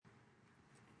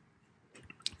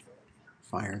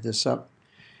Fire this up.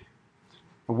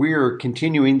 We are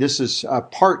continuing. This is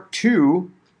part two.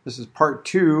 This is part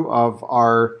two of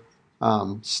our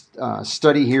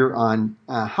study here on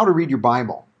how to read your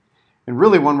Bible. And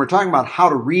really, when we're talking about how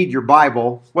to read your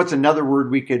Bible, what's another word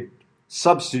we could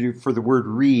substitute for the word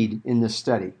read in this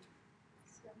study?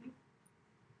 Study.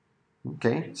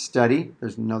 Okay, study.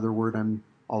 There's another word I'm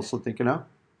also thinking of.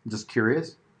 I'm just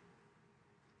curious.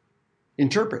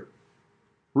 Interpret.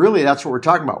 Really, that's what we're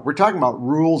talking about. We're talking about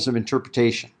rules of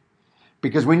interpretation.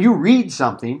 Because when you read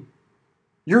something,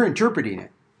 you're interpreting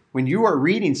it. When you are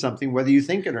reading something, whether you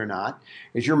think it or not,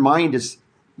 as your mind is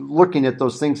looking at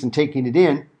those things and taking it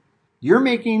in, you're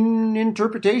making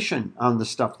interpretation on the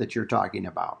stuff that you're talking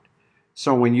about.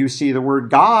 So when you see the word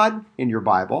God in your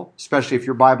Bible, especially if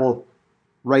your Bible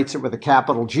writes it with a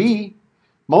capital G,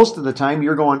 most of the time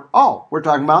you're going, oh, we're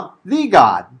talking about the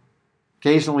God.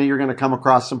 Occasionally you're going to come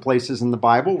across some places in the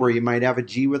Bible where you might have a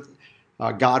G with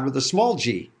God with a small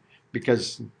g,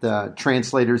 because the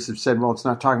translators have said, well, it's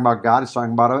not talking about God, it's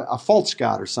talking about a false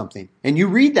God or something. And you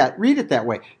read it that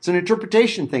way. It's an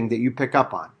interpretation thing that you pick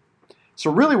up on.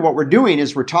 So really what we're doing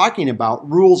is we're talking about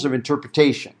rules of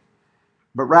interpretation.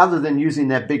 But rather than using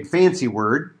that big fancy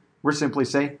word, we're simply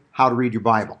saying how to read your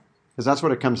Bible. Because that's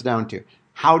what it comes down to.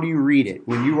 How do you read it?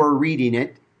 When you are reading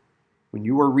it,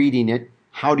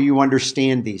 how do you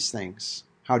understand these things?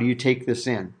 How do you take this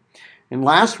in? And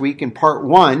last week in part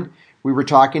one, we were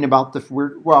talking about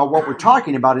what we're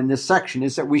talking about in this section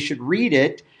is that we should read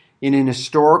it in an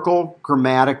historical,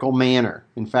 grammatical manner.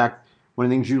 In fact, one of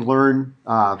the things you learn,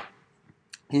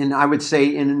 and I would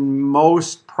say in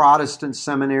most Protestant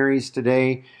seminaries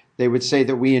today, they would say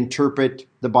that we interpret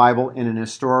the Bible in an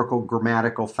historical,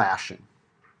 grammatical fashion.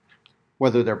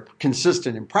 Whether they're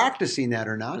consistent in practicing that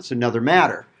or not, it's another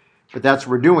matter. But that's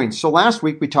what we're doing. So last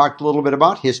week we talked a little bit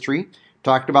about history,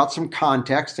 talked about some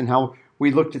context, and how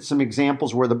we looked at some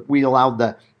examples where we allowed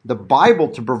the Bible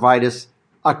to provide us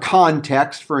a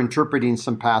context for interpreting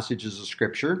some passages of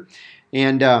Scripture.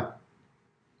 And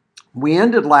we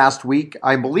ended last week,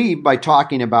 I believe, by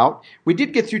talking about, we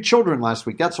did get through children last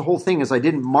week. That's the whole thing, is I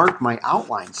didn't mark my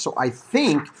outline. So I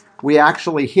think we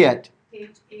actually hit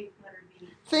Page 8, letter B.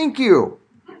 Thank you.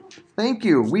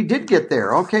 We did get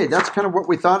there. Okay, that's kind of what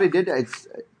we thought I did.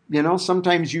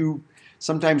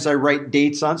 Sometimes I write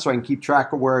dates on so I can keep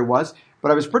track of where I was. But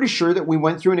I was pretty sure that we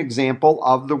went through an example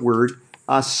of the word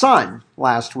son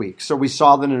last week. So we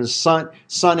saw that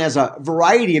son has a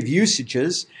variety of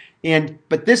usages.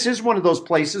 But this is one of those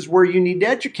places where you need to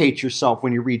educate yourself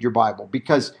when you read your Bible,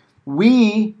 because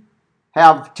we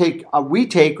take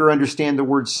or understand the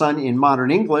word son in modern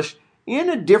English in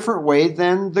a different way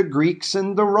than the Greeks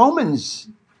and the Romans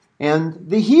and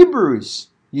the Hebrews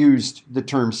used the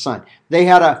term son. They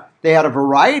had a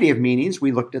variety of meanings.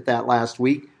 We looked at that last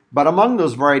week. But among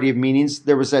those variety of meanings,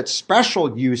 there was that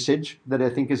special usage that I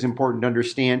think is important to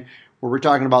understand, where we're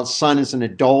talking about son as an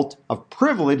adult of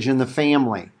privilege in the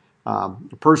family, a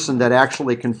person that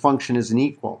actually can function as an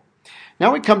equal.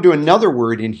 Now we come to another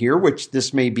word in here, which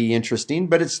this may be interesting,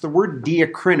 but it's the word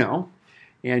diakrino.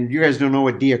 And you guys don't know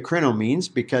what diakrino means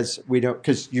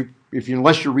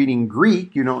unless you're reading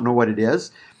Greek, you don't know what it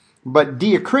is. But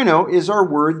diakrino is our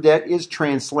word that is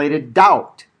translated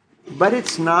doubt. But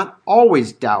it's not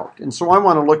always doubt. And so I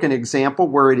want to look at an example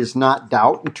where it is not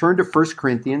doubt and turn to 1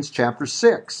 Corinthians chapter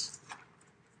 6.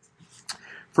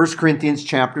 1 Corinthians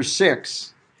chapter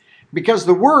 6. Because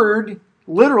the word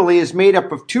literally is made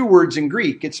up of two words in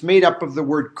Greek. It's made up of the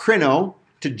word krino,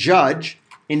 to judge,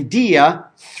 and dia,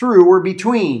 through or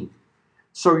between.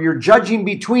 So you're judging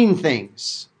between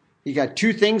things. You got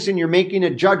two things and you're making a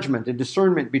judgment, a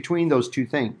discernment between those two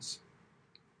things.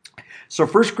 So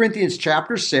 1 Corinthians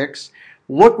chapter 6,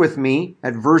 look with me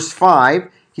at verse 5.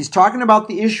 He's talking about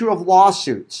the issue of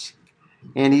lawsuits.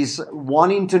 And he's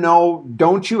wanting to know,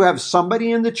 don't you have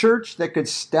somebody in the church that could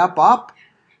step up?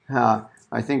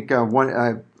 I think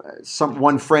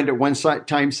one friend at one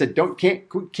time said,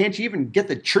 can't you even get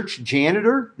the church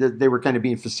janitor? They were kind of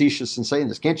being facetious in saying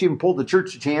this. Can't you even pull the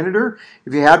church janitor,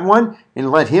 if you had one, and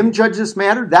let him judge this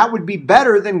matter? That would be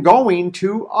better than going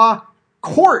to a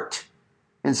court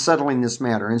and settling this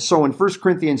matter. And so in 1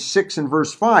 Corinthians 6 and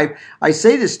verse 5, I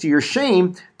say this to your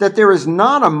shame, that there is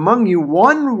not among you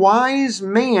one wise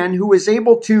man who is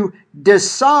able to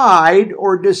decide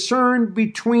or discern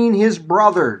between his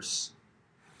brothers.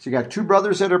 So you got two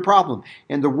brothers that are a problem.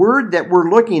 And the word that we're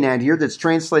looking at here that's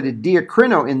translated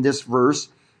diakrino in this verse,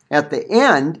 at the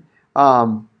end,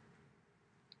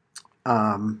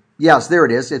 yes, there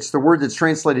it is. It's the word that's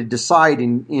translated decide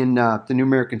in the New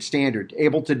American Standard.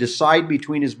 Able to decide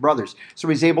between his brothers. So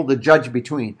he's able to judge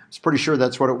between. I was pretty sure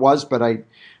that's what it was, but I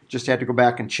Just had to go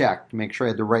back and check to make sure I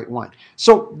had the right one.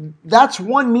 So that's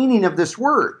one meaning of this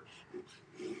word.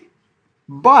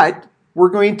 But we're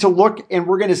going to look and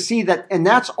we're going to see that, and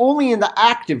that's only in the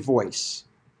active voice.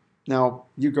 Now,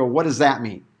 you go, what does that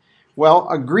mean? Well,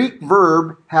 a Greek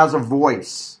verb has a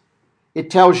voice. It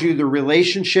tells you the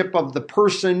relationship of the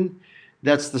person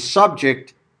that's the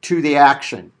subject to the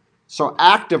action. So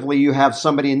actively, you have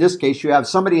somebody, in this case, you have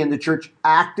somebody in the church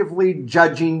actively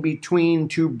judging between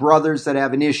two brothers that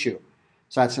have an issue.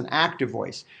 So that's an active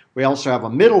voice. We also have a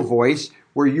middle voice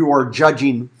where you are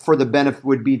judging for the benefit,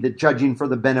 would be the judging for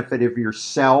the benefit of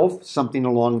yourself, something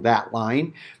along that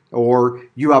line. Or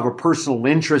you have a personal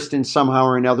interest in somehow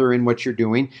or another in what you're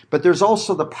doing. But there's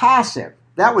also the passive.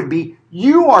 That would be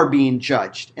you are being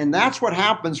judged. And that's what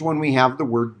happens when we have the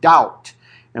word doubt.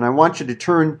 And I want you to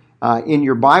turn in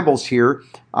your Bibles here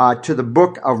to the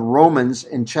book of Romans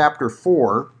in chapter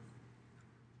 4.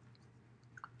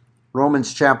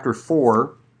 Romans chapter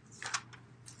 4.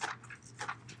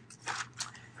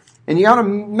 And you got a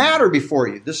matter before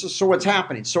you. This is so what's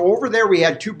happening. So over there we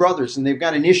had two brothers and they've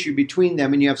got an issue between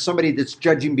them and you have somebody that's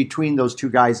judging between those two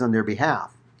guys on their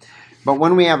behalf. But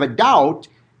when we have a doubt,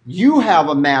 you have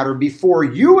a matter before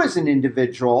you as an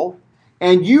individual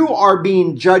and you are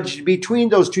being judged between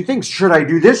those two things. Should I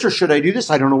do this or should I do this?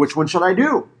 I don't know which one should I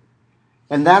do.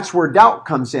 And that's where doubt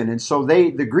comes in. And so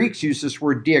the Greeks use this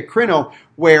word diakrino,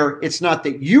 where it's not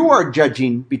that you are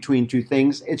judging between two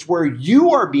things, it's where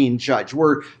you are being judged,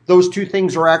 where those two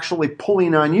things are actually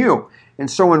pulling on you.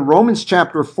 And so in Romans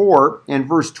chapter 4 and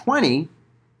verse 20,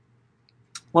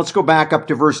 let's go back up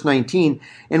to verse 19.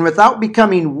 And without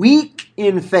becoming weak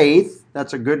in faith,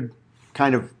 that's a good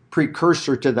kind of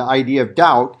precursor to the idea of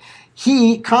doubt,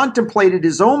 he contemplated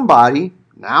his own body,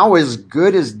 now as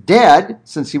good as dead,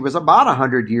 since he was about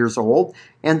 100 years old,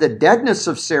 and the deadness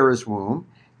of Sarah's womb.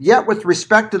 Yet with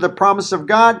respect to the promise of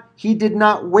God, he did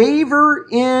not waver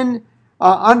in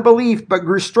unbelief, but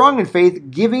grew strong in faith,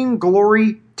 giving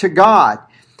glory to God.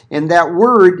 And that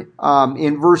word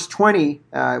in verse 20,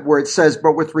 where it says,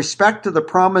 but with respect to the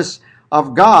promise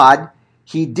of God,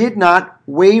 he did not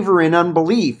waver in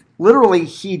unbelief. Literally,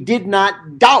 he did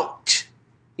not doubt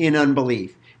in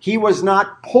unbelief. He was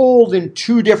not pulled in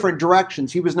two different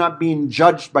directions. He was not being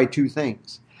judged by two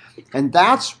things. And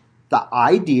that's the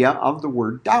idea of the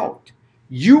word doubt.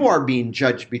 You are being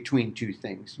judged between two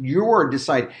things. You are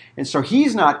deciding. And so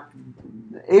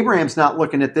Abraham's not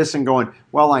looking at this and going,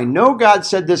 well, I know God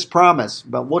said this promise,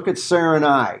 but look at Sarah and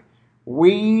I.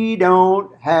 We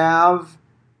don't have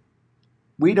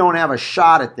a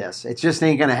shot at this. It just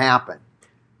ain't going to happen.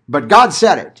 But God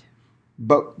said it.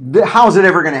 But how's it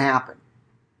ever going to happen?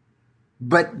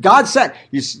 But God said,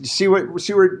 you see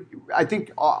where I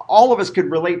think all of us could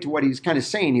relate to what he's kind of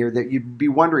saying here, that you'd be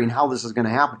wondering how this is going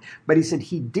to happen. But he said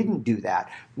he didn't do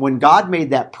that. When God made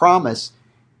that promise,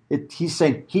 he's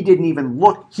saying he didn't even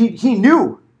look. He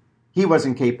knew he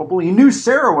wasn't capable. He knew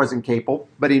Sarah wasn't capable,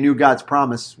 but he knew God's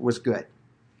promise was good.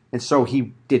 And so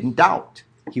he didn't doubt.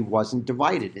 He wasn't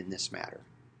divided in this matter.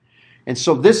 And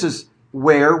so this is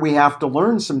where we have to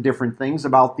learn some different things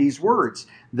about these words.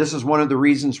 This is one of the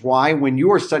reasons why when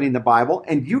you are studying the Bible,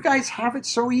 and you guys have it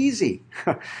so easy.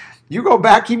 You go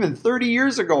back even 30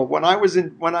 years ago when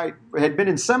I had been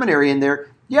in seminary in there,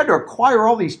 you had to acquire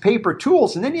all these paper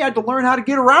tools, and then you had to learn how to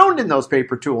get around in those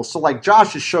paper tools. So like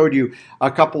Josh has showed you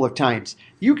a couple of times,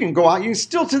 you can go out, you can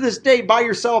still to this day buy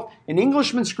yourself an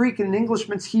Englishman's Greek and an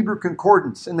Englishman's Hebrew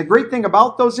concordance. And the great thing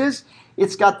about those is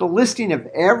it's got the listing of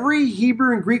every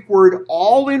Hebrew and Greek word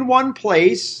all in one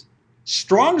place.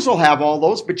 Strong's will have all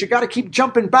those, but you got to keep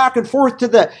jumping back and forth to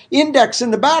the index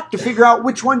in the back to figure out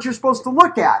which ones you're supposed to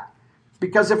look at.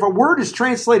 Because if a word is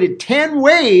translated 10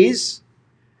 ways,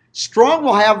 Strong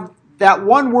will have that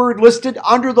one word listed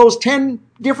under those 10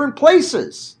 different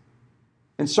places.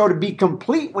 And so to be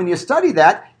complete when you study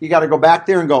that, you got to go back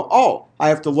there and go, oh, I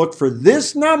have to look for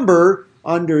this number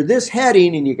under this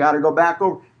heading, and you got to go back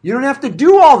over. You don't have to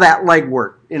do all that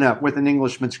legwork with an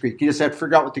Englishman's Greek. You just have to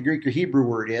figure out what the Greek or Hebrew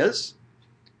word is.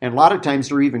 And a lot of times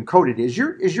they're even coded. Is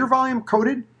your volume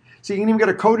coded? So you can even get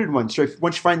a coded one. So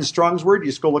once you find the Strong's word, you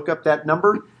just go look up that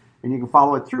number, and you can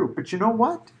follow it through. But you know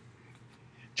what?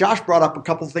 Josh brought up a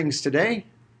couple things today,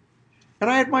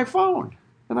 and I had my phone,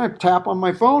 and I tap on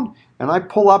my phone, and I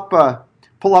pull up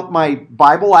my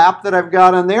Bible app that I've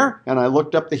got on there, and I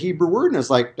looked up the Hebrew word, and it's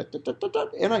like, da, da, da, da,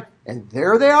 da, and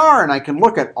there they are, and I can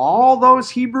look at all those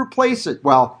Hebrew places.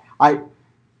 Well,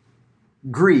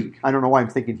 Greek. I don't know why I'm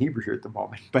thinking Hebrew here at the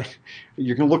moment, but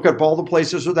you can look up all the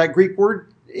places where that Greek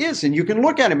word is, and you can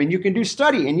look at them, and you can do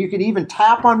study, and you can even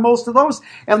tap on most of those,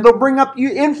 and they'll bring up you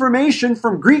information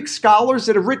from Greek scholars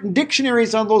that have written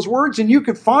dictionaries on those words, and you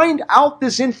can find out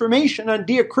this information on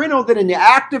diakrino, that in the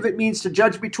active it means to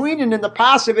judge between, and in the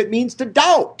passive it means to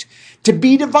doubt, to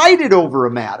be divided over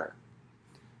a matter.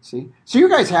 See? So you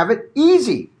guys have it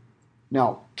easy.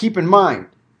 Now, keep in mind,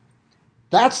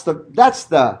 that's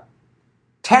the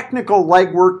technical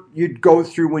legwork you'd go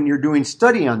through when you're doing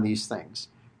study on these things.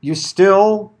 You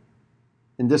still,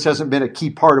 and this hasn't been a key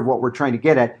part of what we're trying to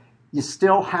get at, you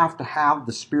still have to have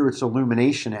the Spirit's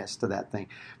illumination as to that thing.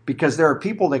 Because there are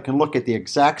people that can look at the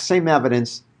exact same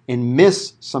evidence and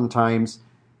miss sometimes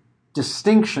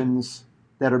distinctions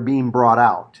that are being brought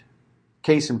out.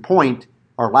 Case in point,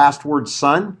 our last word,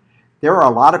 son. There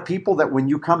are a lot of people that when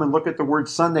you come and look at the word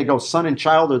son, they go son and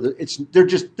child, they're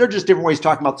just different ways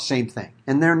talking about the same thing.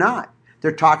 And they're not.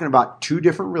 They're talking about two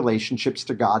different relationships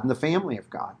to God and the family of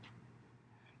God.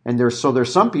 And there's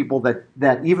some people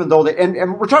that even though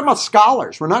and we're talking about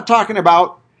scholars. We're not talking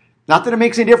about, not that it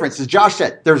makes any difference. As Josh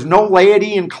said, there's no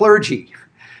laity in clergy.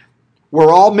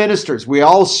 We're all ministers. We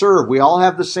all serve. We all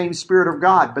have the same Spirit of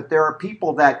God. But there are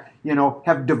people that,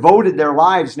 have devoted their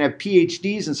lives and have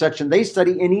PhDs and such, and they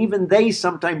study, and even they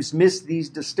sometimes miss these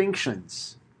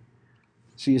distinctions.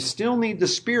 So you still need the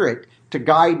Spirit to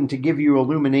guide and to give you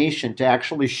illumination, to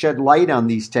actually shed light on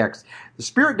these texts. The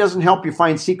Spirit doesn't help you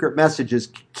find secret messages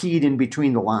keyed in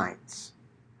between the lines.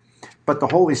 But the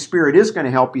Holy Spirit is going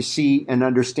to help you see and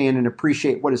understand and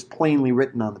appreciate what is plainly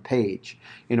written on the page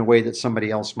in a way that somebody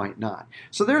else might not.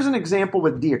 So there's an example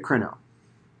with diakrino.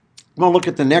 I'm going to look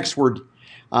at the next word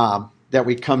that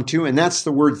we come to, and that's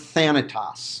the word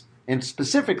thanatos, and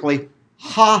specifically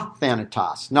ha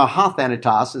thanatos. Now, ha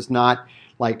thanatos is not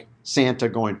like Santa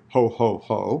going ho, ho,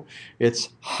 ho. It's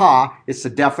ha, it's a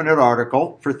definite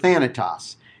article for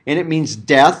thanatos. And it means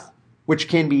death, which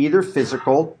can be either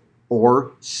physical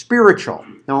or spiritual.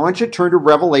 Now I want you to turn to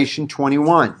Revelation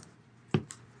 21.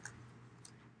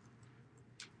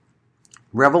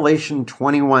 Revelation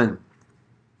 21.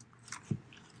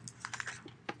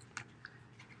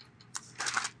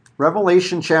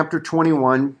 Revelation chapter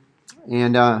 21,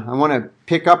 and I want to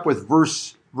pick up with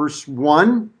verse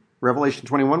 1. Revelation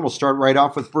 21, we'll start right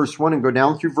off with verse 1 and go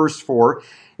down through verse 4.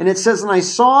 And it says, and I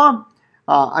saw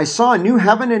a new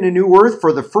heaven and a new earth,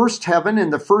 for the first heaven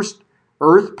and the first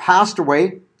earth passed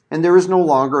away, and there is no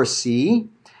longer a sea.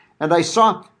 And I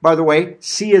saw, by the way,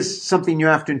 sea is something you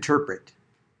have to interpret.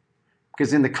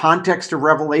 Because in the context of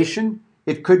Revelation,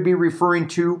 it could be referring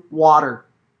to water.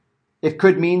 It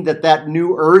could mean that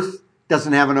new earth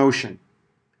doesn't have an ocean.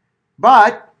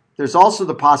 But there's also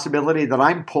the possibility that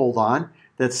I'm pulled on,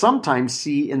 that sometimes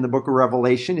sea in the book of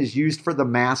Revelation is used for the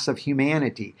mass of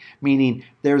humanity, meaning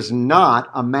there's not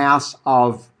a mass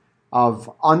of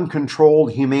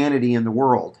uncontrolled humanity in the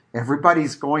world.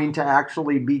 Everybody's going to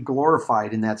actually be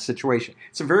glorified in that situation.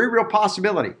 It's a very real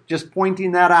possibility, just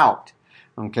pointing that out.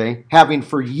 Okay? Having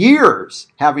for years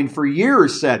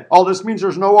said, oh, this means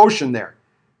there's no ocean there.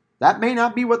 That may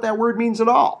not be what that word means at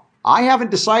all. I haven't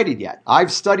decided yet.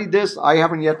 I've studied this. I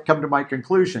haven't yet come to my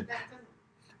conclusion.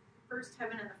 First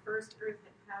heaven and the first earth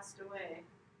had passed away.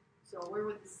 So where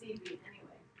would the sea be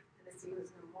anyway? And the sea was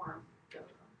no more.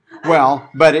 Well,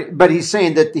 but he's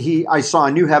saying that I saw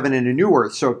a new heaven and a new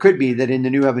earth. So it could be that in the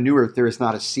new heaven, new earth, there is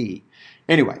not a sea.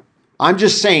 Anyway, I'm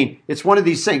just saying it's one of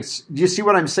these things. Do you see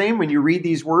what I'm saying when you read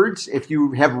these words? If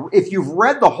you've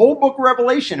read the whole book of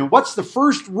Revelation, and what's the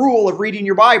first rule of reading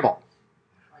your Bible?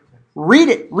 Read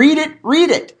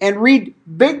it, and read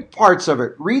big parts of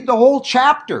it. Read the whole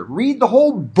chapter. Read the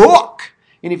whole book.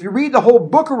 And if you read the whole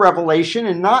book of Revelation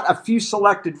and not a few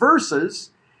selected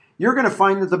verses, you're going to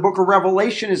find that the book of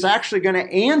Revelation is actually going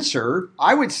to answer,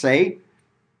 I would say,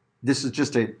 this is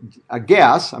just a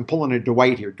guess. I'm pulling a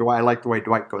Dwight here. I like the way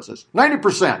Dwight goes this.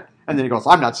 90%. And then he goes,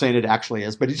 I'm not saying it actually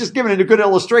is, but he's just giving it a good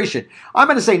illustration. I'm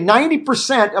going to say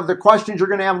 90% of the questions you're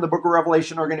going to have in the book of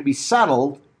Revelation are going to be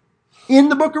settled in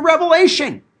the book of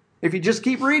Revelation, if you just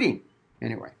keep reading.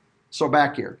 Anyway, so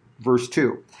back here, verse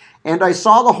 2. And I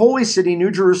saw the holy city,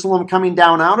 New Jerusalem, coming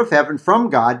down out of heaven from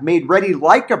God, made ready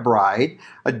like a bride,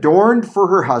 adorned for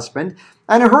her husband.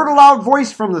 And I heard a loud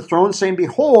voice from the throne saying,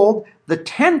 behold, the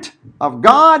tent of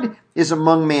God is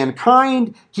among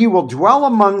mankind. He will dwell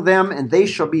among them, and they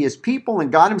shall be his people,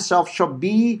 and God himself shall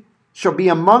be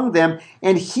among them,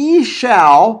 and he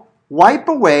shall wipe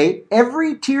away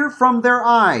every tear from their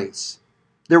eyes.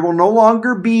 There will no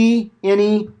longer be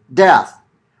any death.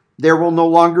 There will no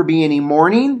longer be any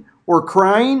mourning or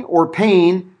crying or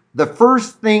pain. The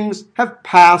first things have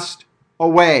passed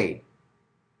away.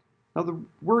 Now,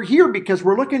 we're here because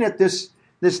we're looking at this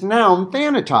this noun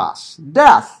thanatos,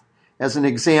 death, as an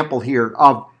example here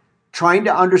of trying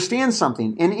to understand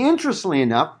something. And interestingly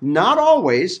enough, not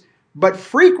always, but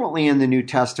frequently in the New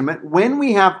Testament, when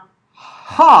we have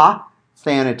ha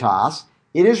thanatos,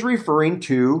 it is referring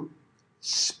to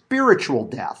spiritual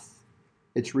death.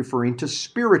 It's referring to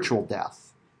spiritual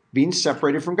death, being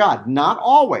separated from God. Not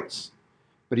always.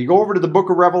 But you go over to the book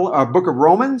of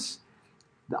Romans,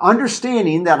 the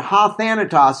understanding that ha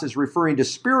thanatos is referring to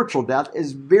spiritual death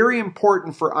is very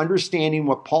important for understanding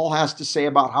what Paul has to say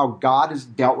about how God has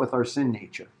dealt with our sin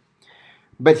nature.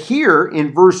 But here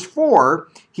in verse 4,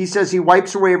 he says he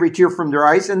wipes away every tear from their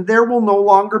eyes, and there will no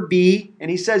longer be,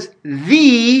 and he says,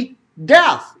 the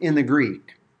death in the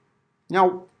Greek.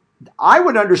 Now, I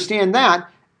would understand that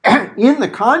in the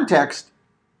context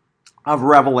of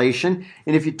Revelation.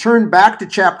 And if you turn back to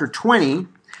chapter 20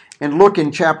 and look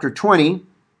in chapter 20,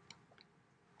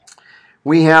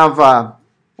 we have,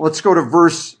 let's go to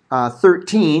verse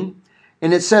 13.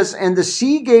 And it says, and the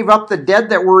sea gave up the dead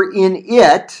that were in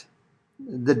it,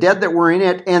 and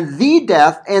the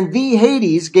death and the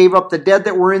Hades gave up the dead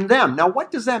that were in them. Now,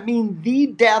 what does that mean, the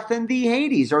death and the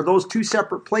Hades? Are those two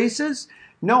separate places?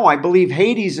 No, I believe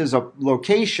Hades is a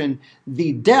location.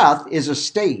 The death is a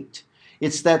state.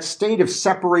 It's that state of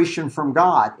separation from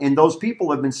God. And those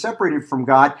people have been separated from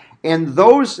God. And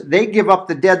they give up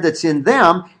the dead that's in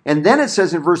them. And then it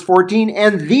says in verse 14,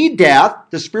 and the death,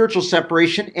 the spiritual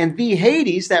separation, and the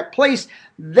Hades, that place,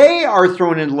 they are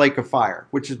thrown into the lake of fire.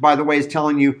 Which is, by the way, is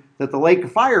telling you that the lake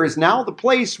of fire is now the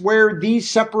place where the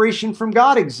separation from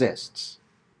God exists.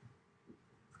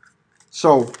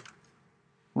 So,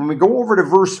 when we go over to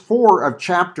verse 4 of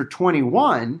chapter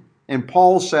 21, and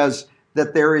Paul says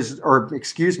that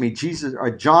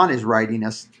John is writing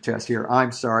us to us here.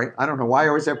 I'm sorry. I don't know why I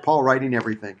always have Paul writing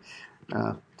everything.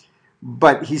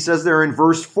 But he says there in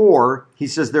verse 4, he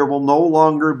says there will no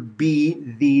longer be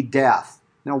the death.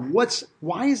 Now,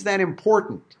 why is that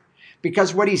important?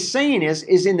 Because what he's saying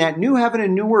is in that new heaven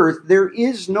and new earth, there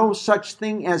is no such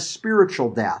thing as spiritual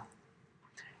death.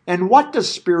 And what does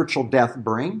spiritual death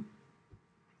bring?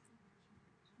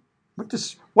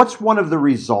 What's one of the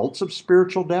results of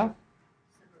spiritual death?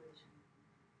 Separation.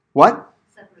 What?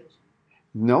 Separation.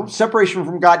 No, separation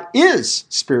from God is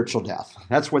spiritual death.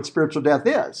 That's what spiritual death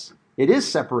is. It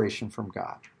is separation from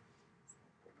God.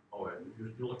 Oh, and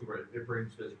you're looking for it. It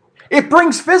brings physical death. It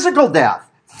brings physical death.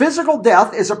 Physical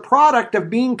death is a product of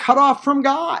being cut off from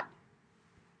God.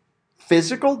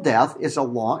 Physical death is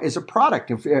a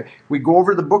product. We go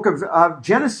over the book of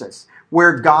Genesis,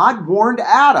 where God warned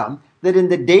Adam that in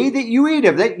the day that you eat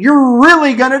of it, you're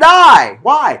really going to die.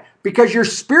 Why? Because you're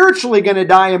spiritually going to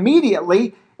die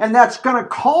immediately, and that's going to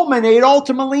culminate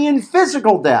ultimately in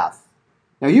physical death.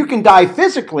 Now, you can die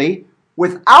physically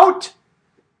without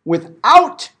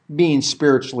being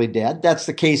spiritually dead. That's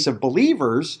the case of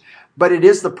believers, but it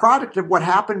is the product of what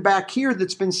happened back here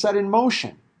that's been set in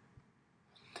motion.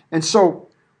 And so,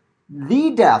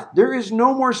 the death, there is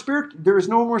no more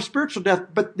spiritual death,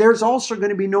 but there's also going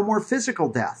to be no more physical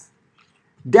death.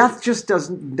 Death just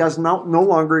no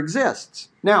longer exists.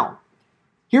 Now,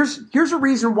 here's a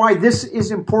reason why this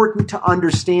is important to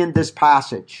understand this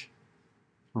passage.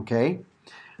 Okay?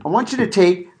 I want you to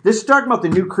this is talking about the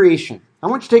new creation. I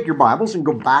want you to take your Bibles and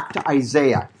go back to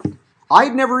Isaiah.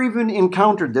 I'd never even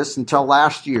encountered this until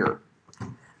last year.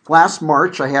 Last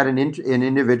March, I had an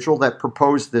individual that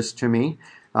proposed this to me,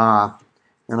 and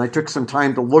I took some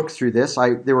time to look through this.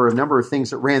 There were a number of things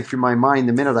that ran through my mind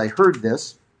the minute I heard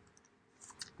this.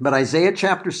 But Isaiah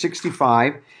chapter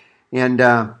 65, and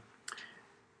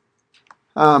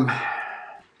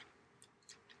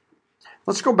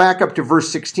let's go back up to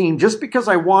verse 16. Just because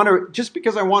I want to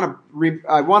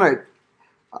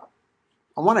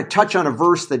touch on a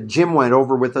verse that Jim went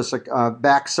over with us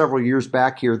back several years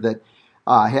back here that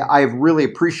I have really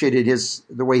appreciated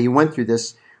the way he went through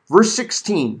this. Verse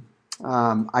 16,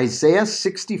 Isaiah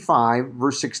 65,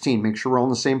 verse 16. Make sure we're all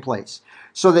in the same place.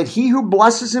 So that he who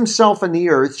blesses himself in the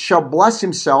earth shall bless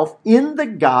himself in the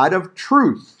God of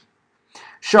truth.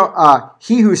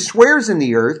 He who swears in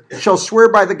the earth shall swear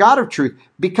by the God of truth,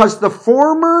 because the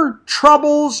former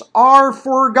troubles are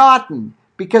forgotten,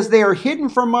 because they are hidden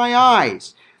from my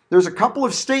eyes. There's a couple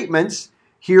of statements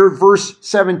here, verse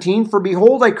 17, for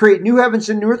behold, I create new heavens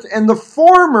and new earth, and the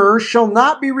former shall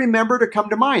not be remembered or come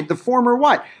to mind. The former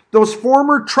what? Those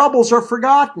former troubles are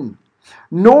forgotten.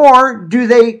 Nor do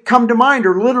they come to mind,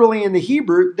 or literally in the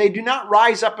Hebrew, they do not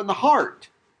rise up in the heart.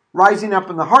 Rising up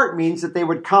in the heart means that they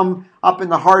would come up in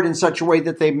the heart in such a way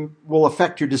that they will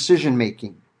affect your decision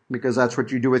making, because that's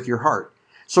what you do with your heart.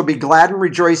 So be glad and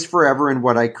rejoice forever in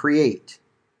what I create.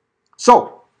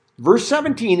 So, Verse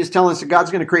 17 is telling us that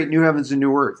God's going to create new heavens and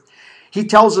new earth. He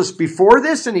tells us before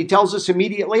this, and he tells us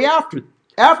immediately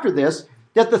after this,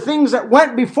 that the things that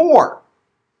went before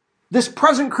this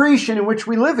present creation in which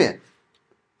we live in,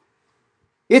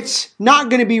 it's not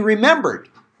going to be remembered.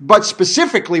 But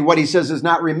specifically what he says is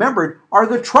not remembered are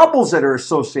the troubles that are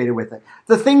associated with it,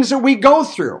 the things that we go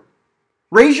through.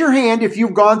 Raise your hand if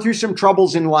you've gone through some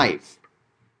troubles in life.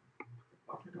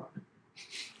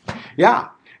 Yeah.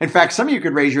 In fact, some of you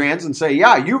could raise your hands and say,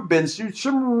 yeah, you've been through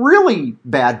some really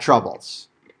bad troubles.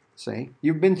 See,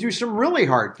 you've been through some really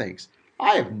hard things.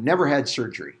 I have never had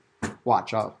surgery.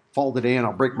 Watch, I'll fall today and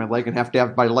I'll break my leg and have to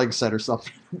have my leg set or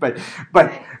something. But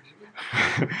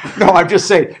no, I'm just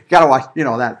saying, gotta watch,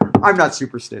 that. I'm not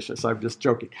superstitious. I'm just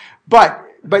joking. But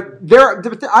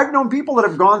I've known people that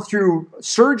have gone through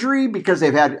surgery because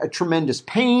they've had a tremendous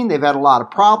pain. They've had a lot of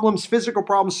problems, physical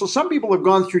problems. So some people have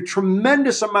gone through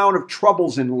tremendous amount of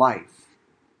troubles in life.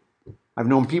 I've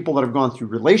known people that have gone through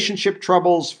relationship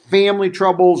troubles, family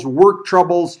troubles, work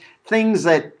troubles, things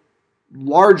that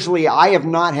largely I have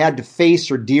not had to face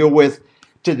or deal with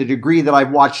to the degree that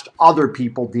I've watched other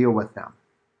people deal with them.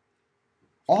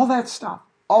 All that stuff,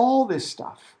 all this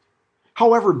stuff.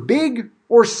 However big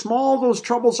or small those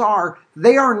troubles are,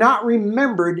 they are not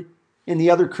remembered in the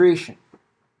other creation.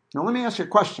 Now let me ask you a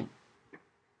question.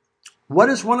 What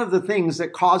is one of the things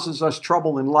that causes us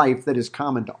trouble in life that is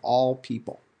common to all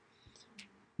people?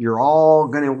 You're all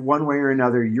going to, one way or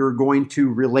another, you're going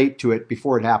to relate to it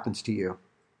before it happens to you.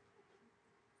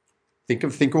 Think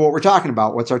of what we're talking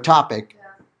about. What's our topic?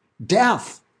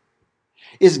 Death.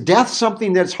 Is death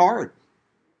something that's hard?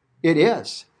 It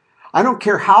is. I don't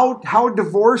care how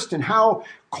divorced and how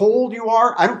cold you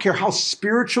are. I don't care how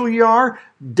spiritual you are.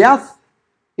 Death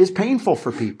is painful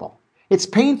for people. It's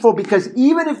painful because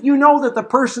even if you know that the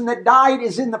person that died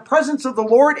is in the presence of the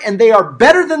Lord and they are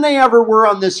better than they ever were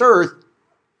on this earth,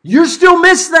 you still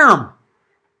miss them.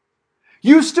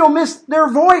 You still miss their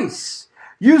voice.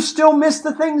 You still miss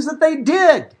the things that they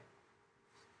did.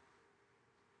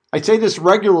 I say this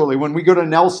regularly when we go to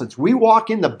Nelson's. We walk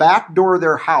in the back door of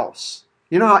their house.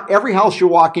 You know how every house you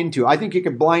walk into, I think you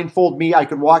could blindfold me. I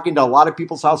could walk into a lot of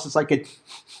people's houses.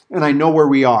 And I know where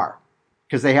we are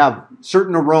because they have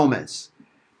certain aromas.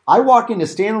 I walk into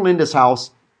Stan and Linda's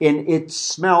house and it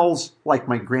smells like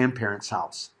my grandparents'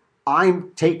 house.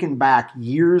 I'm taken back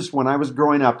years when I was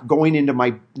growing up, going into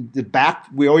the back.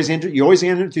 You always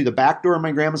enter through the back door of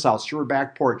my grandma's house, sure,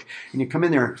 back porch. And you come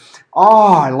in there.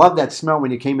 Oh, I love that smell when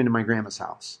you came into my grandma's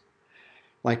house.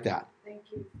 Like that. Thank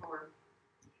you for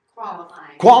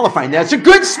qualifying. Qualifying. That's a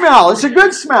good smell. It's a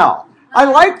good smell. I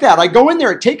like that. I go in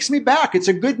there. It takes me back. It's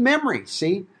a good memory,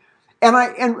 see? And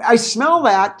I smell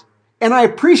that and I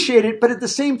appreciate it, but at the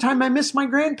same time, I miss my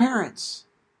grandparents.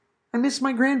 I miss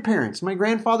my grandparents. My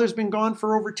grandfather's been gone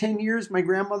for over 10 years. My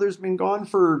grandmother's been gone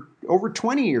for over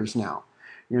 20 years now,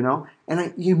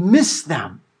 and you miss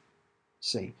them,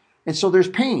 see? And so there's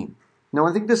pain. Now,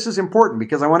 I think this is important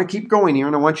because I want to keep going here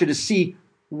and I want you to see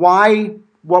why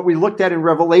what we looked at in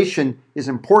Revelation is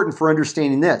important for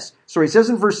understanding this. So he says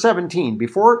in verse 17,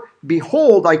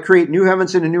 Behold, I create new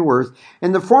heavens and a new earth,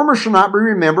 and the former shall not be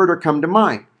remembered or come to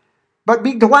mind. But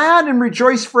be glad and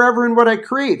rejoice forever in what I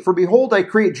create. For behold, I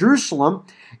create Jerusalem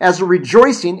as a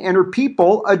rejoicing and her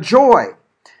people a joy.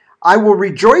 I will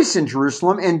rejoice in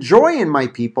Jerusalem and joy in my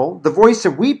people. The voice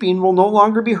of weeping will no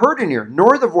longer be heard in here,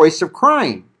 nor the voice of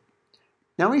crying.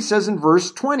 Now he says in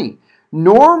verse 20,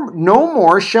 No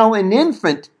more shall an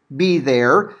infant be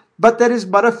there, but that is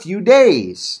but a few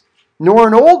days, nor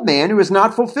an old man who has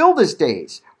not fulfilled his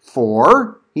days.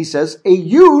 For, he says, a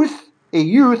youth,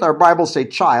 our Bibles say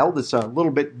child, it's a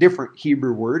little bit different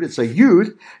Hebrew word, it's a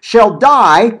youth, shall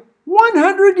die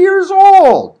 100 years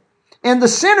old. And the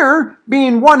sinner,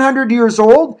 being 100 years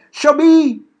old, shall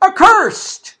be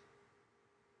accursed.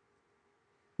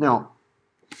 Now,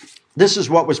 this is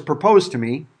what was proposed to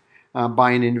me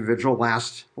by an individual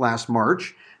last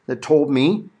March that told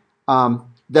me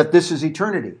that this is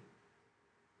eternity.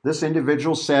 This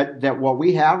individual said that what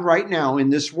we have right now in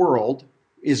this world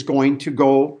is going to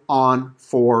go on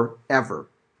forever.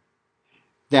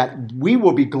 That we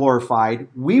will be glorified,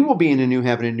 we will be in a new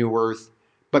heaven and new earth,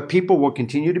 but people will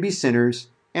continue to be sinners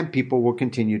and people will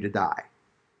continue to die.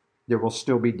 There will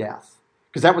still be death.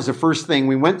 Because that was the first thing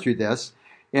we went through this,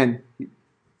 and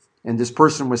this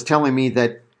person was telling me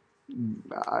that,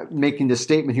 making this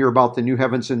statement here about the new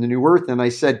heavens and the new earth, and I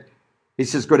said, he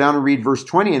says, go down and read verse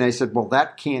 20. And I said, well,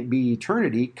 that can't be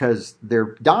eternity because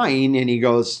they're dying. And he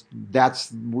goes,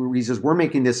 he says, we're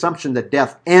making the assumption that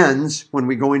death ends when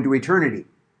we go into eternity.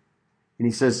 And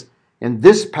he says, in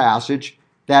this passage,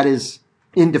 that is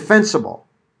indefensible.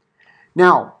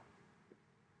 Now,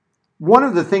 one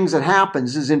of the things that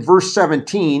happens is in verse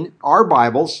 17, our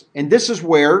Bibles, and this is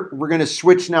where we're going to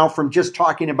switch now from just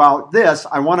talking about this.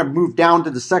 I want to move down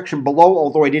to the section below,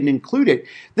 although I didn't include it.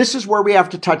 This is where we have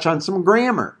to touch on some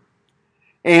grammar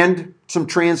and some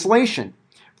translation.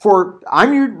 For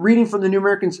I'm reading from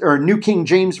the New King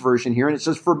James Version here, and it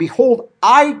says, "For behold,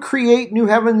 I create new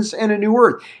heavens and a new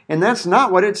earth." And that's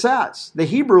not what it says. The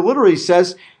Hebrew literally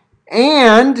says,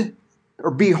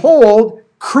 behold,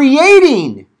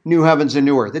 creating new heavens and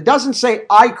new earth. It doesn't say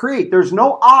I create. There's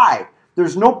no I.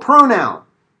 There's no pronoun.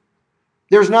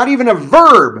 There's not even a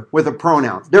verb with a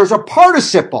pronoun. There's a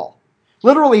participle.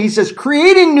 Literally, he says,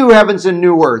 creating new heavens and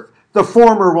new earth. The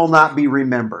former will not be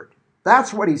remembered.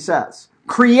 That's what he says.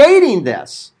 Creating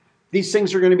this. These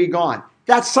things are going to be gone.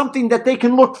 That's something that they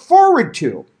can look forward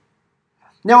to.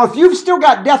 Now, if you've still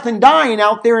got death and dying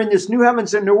out there in this new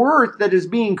heavens and new earth that is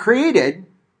being created,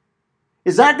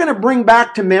 is that going to bring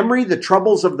back to memory the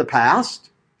troubles of the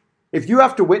past? If you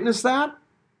have to witness that,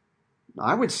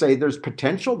 I would say there's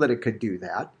potential that it could do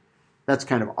that. That's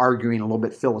kind of arguing a little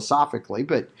bit philosophically,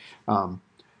 but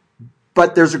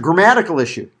there's a grammatical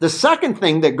issue. The second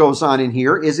thing that goes on in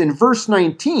here is in verse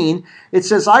 19, it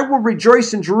says, "I will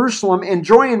rejoice in Jerusalem and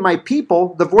joy in my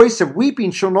people. The voice of weeping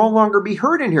shall no longer be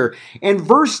heard in here." And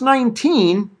verse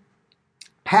 19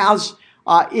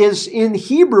 is in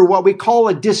Hebrew what we call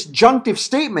a disjunctive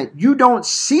statement. You don't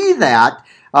see that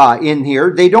in here.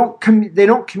 They don't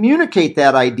communicate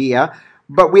that idea,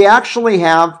 but we actually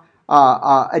have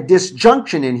a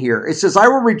disjunction in here. It says, "I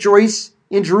will rejoice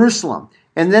in Jerusalem,"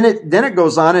 and then it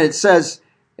goes on and it says,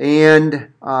 and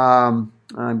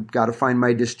I've got to find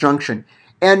my disjunction,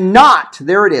 and not,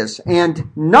 there it is, and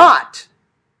not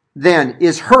then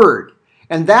is heard.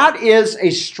 And that is a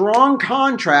strong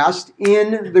contrast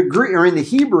in the Greek or in the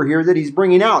Hebrew here that he's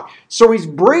bringing out. So he's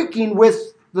breaking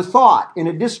with the thought. And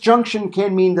a disjunction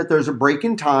can mean that there's a break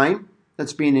in time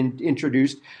that's being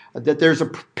introduced, that there's a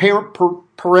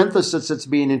parenthesis that's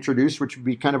being introduced, which would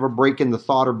be kind of a break in the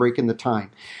thought or break in the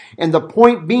time. And the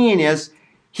point being is,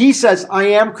 he says, I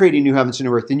am creating new heavens and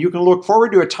new earth. And you can look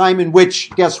forward to a time in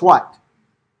which, guess what?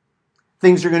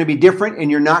 Things are going to be different,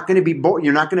 and you're not going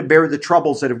to bear the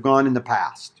troubles that have gone in the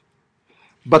past.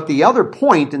 But the other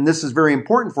point, and this is very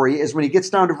important for you, is when he gets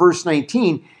down to verse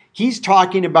 19, he's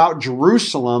talking about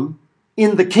Jerusalem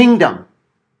in the kingdom.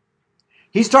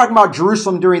 He's talking about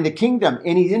Jerusalem during the kingdom,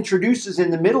 and he introduces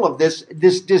in the middle of this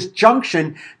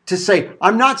disjunction to say,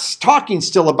 I'm not talking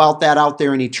still about that out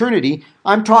there in eternity.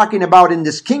 I'm talking about in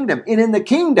this kingdom. And in the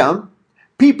kingdom,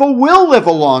 people will live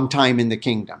a long time in the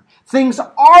kingdom. Things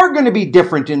are going to be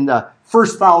different in the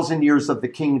first 1,000 years of the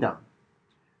kingdom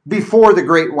before the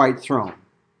great white throne.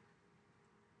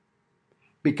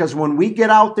 Because when we get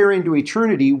out there into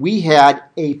eternity, we had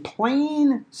a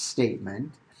plain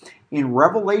statement in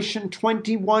Revelation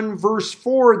 21 verse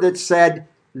 4 that said,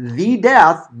 the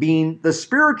death, being the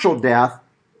spiritual death,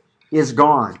 is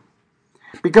gone.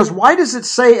 Because why does it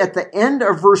say at the end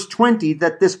of verse 20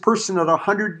 that this person at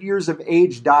 100 years of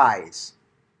age dies?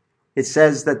 It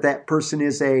says that person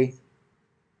is there's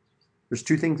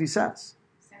two things he says.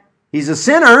 He's a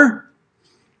sinner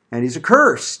and he's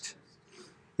accursed.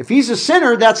 If he's a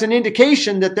sinner, that's an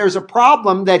indication that there's a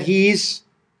problem that he's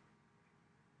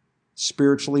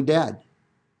spiritually dead.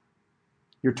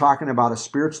 You're talking about a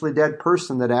spiritually dead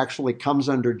person that actually comes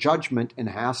under judgment and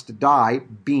has to die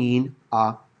being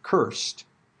accursed.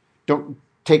 Don't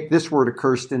take this word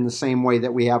accursed in the same way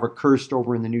that we have accursed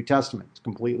over in the New Testament. It's a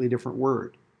completely different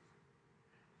word.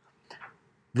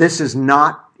 This is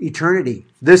not eternity.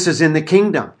 This is in the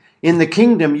kingdom. In the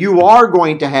kingdom, you are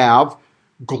going to have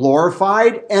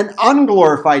glorified and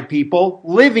unglorified people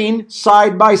living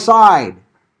side by side.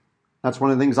 That's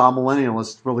one of the things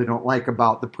amillennialists really don't like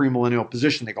about the premillennial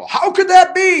position. They go, how could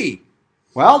that be?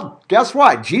 Well, guess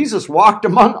what? Jesus walked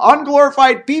among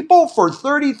unglorified people for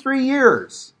 33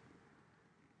 years.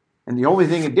 And the only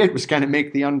thing it did was kind of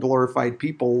make the unglorified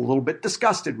people a little bit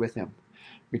disgusted with him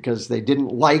because they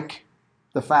didn't like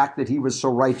the fact that he was so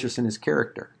righteous in his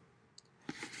character.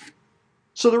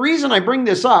 So the reason I bring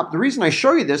this up, the reason I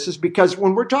show you this is because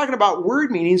when we're talking about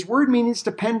word meanings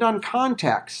depend on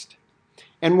context.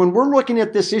 And when we're looking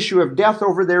at this issue of death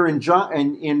over there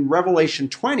in Revelation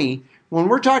 20, when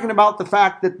we're talking about the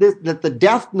fact that the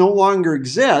death no longer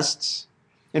exists,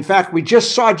 in fact, we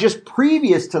just saw just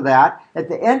previous to that, at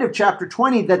the end of chapter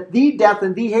 20, that the death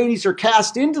and the Hades are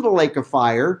cast into the lake of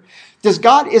fire. Is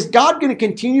God going to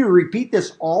continue to repeat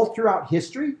this all throughout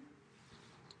history?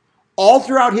 All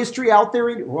throughout history, out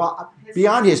there,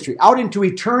 beyond history, out into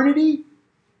eternity?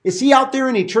 Is he out there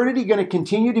in eternity going to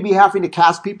continue to be having to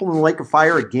cast people in the lake of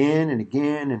fire again and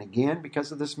again and again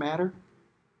because of this matter?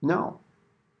 No.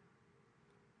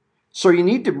 So you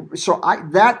need to,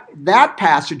 that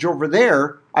passage over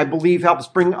there, I believe, helps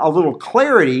bring a little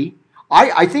clarity.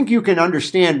 I think you can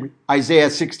understand Isaiah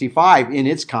 65 in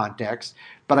its context,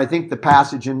 but I think the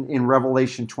passage in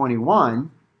Revelation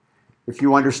 21, if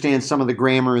you understand some of the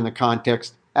grammar and the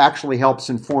context, actually helps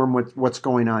inform what's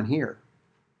going on here.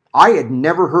 I had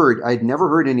never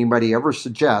heard anybody ever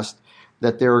suggest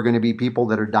that there are going to be people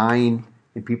that are dying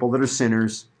and people that are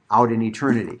sinners out in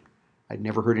eternity. I'd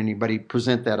never heard anybody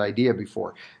present that idea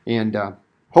before. And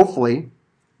hopefully,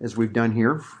 as we've done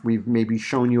here, we've maybe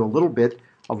shown you a little bit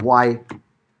of why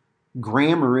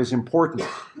grammar is important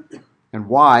and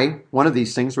why one of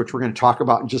these things, which we're going to talk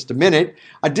about in just a minute,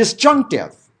 a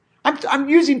disjunctive. I'm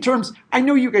using terms, I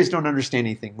know you guys don't understand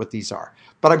anything what these are,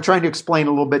 but I'm trying to explain a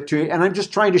little bit to you, and I'm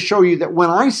just trying to show you that when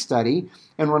I study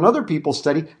and when other people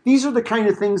study, these are the kind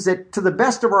of things that, to the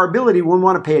best of our ability, we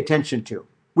want to pay attention to.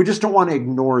 We just don't want to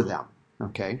ignore them,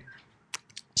 okay?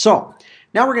 So,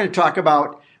 now we're going to talk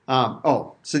about,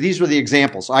 so these were the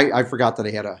examples. I forgot that I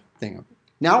had a thing.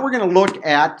 Now we're going to look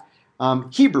at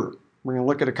Hebrew. We're going to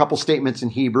look at a couple statements in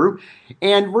Hebrew,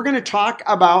 and we're going to talk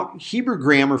about Hebrew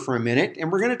grammar for a minute,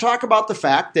 and we're going to talk about the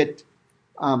fact that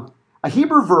a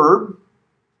Hebrew verb,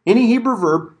 any Hebrew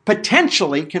verb,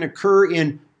 potentially can occur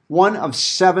in one of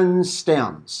 7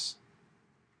 stems.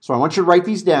 So I want you to write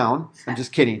these down. I'm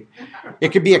just kidding. It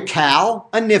could be a kal,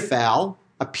 a nifal,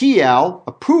 a pial,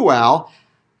 a pual,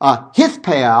 a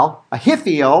hithpal, a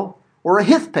hithiel, or a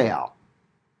hithpal.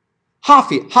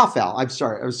 Hafal, I'm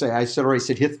sorry, I already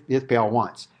said hithpal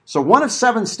once. So one of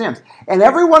 7 stems. And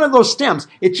every one of those stems,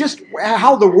 it's just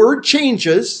how the word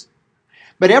changes,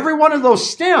 but every one of those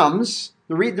stems,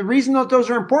 the reason that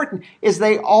those are important is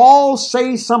they all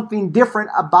say something different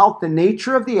about the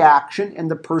nature of the action and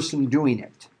the person doing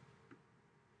it.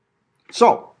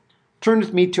 So, turn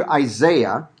with me to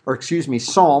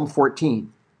Psalm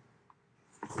 14.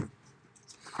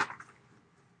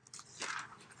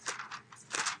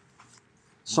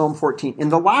 Psalm 14.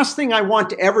 And the last thing I want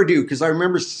to ever do, because I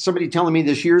remember somebody telling me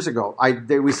this years ago,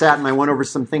 we sat and I went over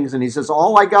some things, and he says,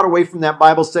 all I got away from that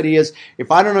Bible study is,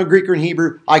 if I don't know Greek or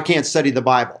Hebrew, I can't study the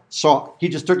Bible. So he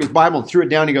just took his Bible and threw it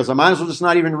down. He goes, I might as well just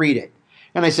not even read it.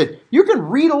 And I said, you can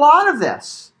read a lot of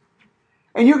this,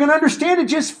 and you can understand it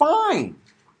just fine.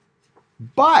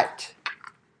 But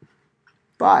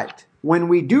when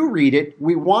we do read it,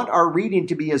 we want our reading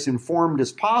to be as informed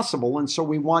as possible, and so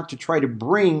we want to try to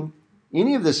bring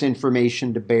any of this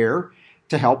information to bear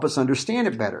to help us understand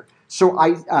it better. So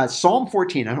Psalm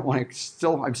 14, I'm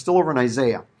still over in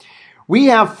Isaiah. We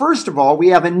have, first of all, we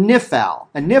have a nifal.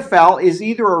 A nifal is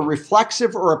either a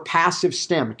reflexive or a passive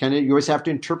stem. You always have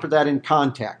to interpret that in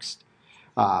context.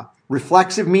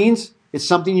 Reflexive means it's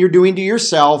something you're doing to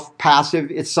yourself. Passive,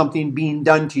 it's something being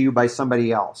done to you by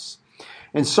somebody else.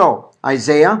 And so,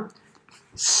 Isaiah,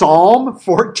 Psalm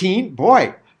 14,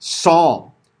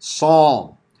 Psalm.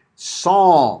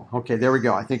 Okay, there we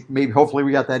go. I think hopefully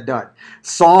we got that done.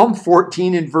 Psalm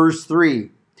 14 and verse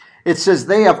 3. It says,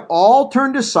 they have all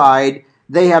turned aside.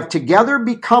 They have together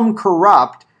become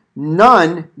corrupt.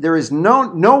 There is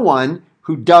no one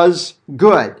who does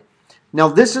good. Now,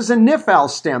 this is a nifal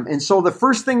stem. And so the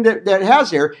first thing that has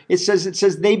here, it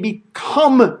says they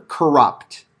become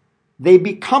corrupt. They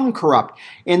become corrupt.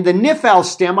 And the nifal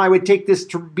stem, I would take this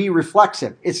to be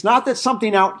reflexive. It's not that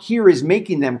something out here is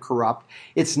making them corrupt.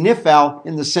 It's nifal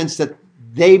in the sense that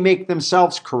they make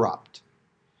themselves corrupt.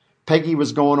 Peggy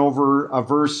was going over a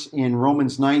verse in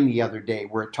Romans 9 the other day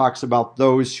where it talks about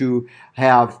those who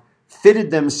have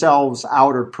fitted themselves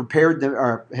out or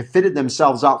have fitted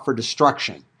themselves out for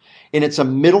destruction. And it's a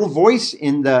middle voice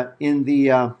in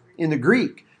the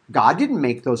Greek. God didn't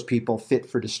make those people fit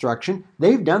for destruction.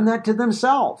 They've done that to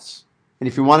themselves. And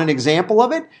if you want an example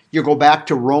of it, you go back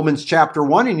to Romans chapter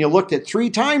 1 and you looked at 3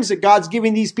 times that God's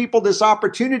giving these people this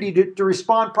opportunity to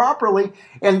respond properly,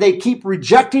 and they keep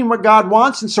rejecting what God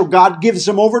wants, and so God gives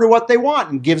them over to what they want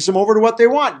and gives them over to what they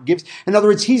want. In other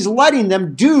words, He's letting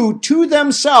them do to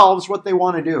themselves what they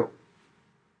want to do.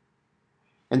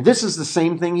 And this is the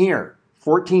same thing here.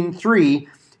 14:3,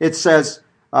 it says,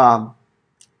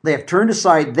 they have turned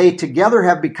aside, they together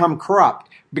have become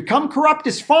corrupt. Become corrupt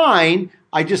is fine.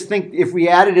 I just think if we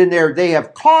added in there, they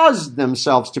have caused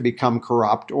themselves to become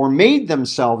corrupt or made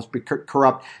themselves be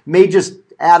corrupt, may just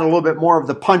add a little bit more of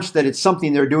the punch that it's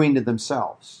something they're doing to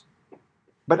themselves.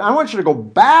 But I want you to go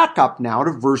back up now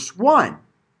to verse 1.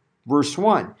 Verse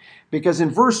 1. Because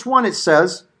in verse 1 it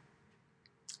says,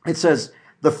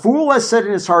 the fool has said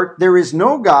in his heart, there is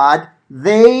no God.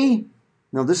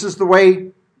 Now this is the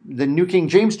way the New King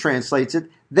James translates it,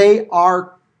 they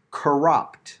are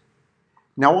corrupt.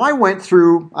 Now, I went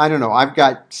through, I don't know, I've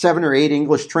got 7 or 8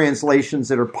 English translations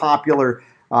that are popular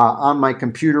on my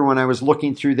computer when I was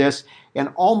looking through this, and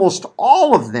almost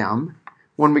all of them,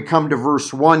 when we come to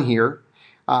verse 1 here,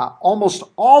 almost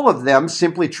all of them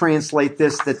simply translate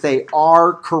this that they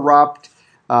are corrupt,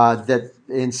 that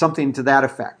in something to that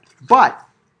effect. But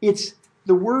it's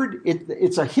the word,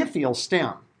 it's a Hiphial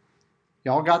stem.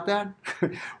 Y'all got that?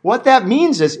 What that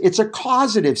means is it's a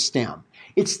causative stem.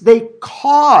 It's they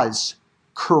cause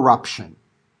corruption.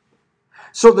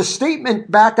 So the statement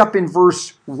back up in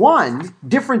verse 1,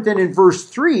 different than in verse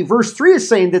 3. Verse 3 is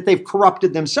saying that they've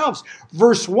corrupted themselves.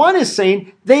 Verse 1 is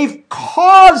saying they've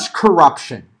caused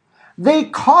corruption. They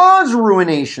cause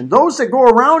ruination. Those that go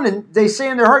around and they say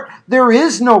in their heart, there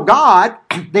is no God,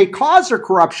 they cause their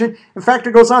corruption. In fact,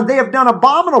 it goes on, they have done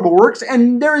abominable works,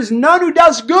 and there is none who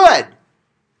does good.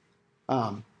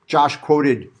 Josh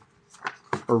quoted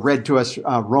or read to us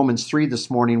Romans 3 this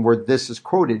morning, where this is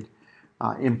quoted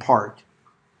in part.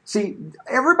 See,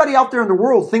 everybody out there in the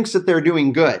world thinks that they're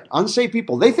doing good. Unsaved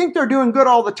people, they think they're doing good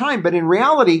all the time, but in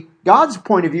reality, God's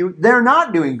point of view, they're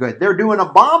not doing good. They're doing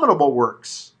abominable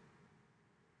works.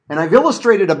 And I've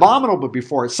illustrated abominable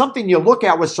before. It's something you look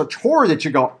at with such horror that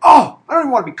you go, oh, I don't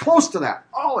even want to be close to that.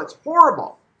 Oh, it's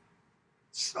horrible.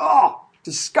 Oh,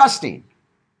 disgusting.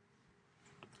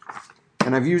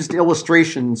 And I've used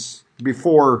illustrations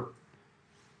before.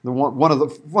 One of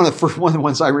the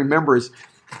ones I remember is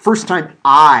first time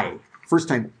I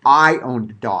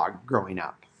owned a dog growing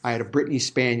up. I had a Brittany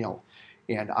Spaniel,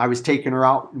 and I was taking her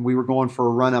out, and we were going for a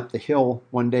run up the hill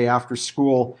one day after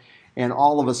school, and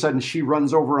all of a sudden she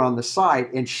runs over on the side,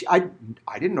 and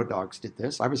I didn't know dogs did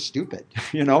this. I was stupid,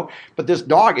 but this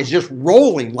dog is just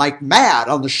rolling like mad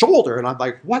on the shoulder, and I'm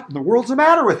like, what in the world's the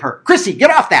matter with her? Chrissy, get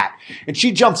off that! And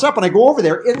she jumps up, and I go over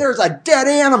there, and there's a dead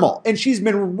animal, and she's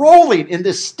been rolling in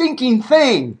this stinking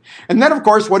thing. And then, of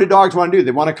course, what do dogs want to do?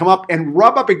 They want to come up and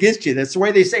rub up against you. That's the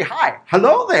way they say hi.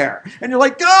 Hello there. And you're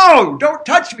like, no, don't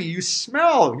touch me. You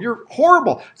smell. You're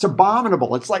horrible. It's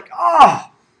abominable. It's like, oh.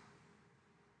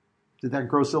 Did that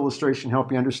gross illustration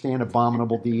help you understand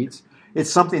abominable deeds? It's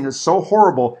something that's so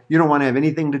horrible, you don't want to have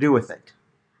anything to do with it.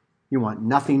 You want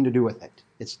nothing to do with it.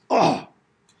 It's, oh.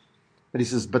 But he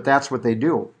says, but that's what they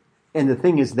do. And the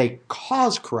thing is, they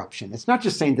cause corruption. It's not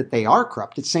just saying that they are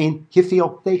corrupt. It's saying,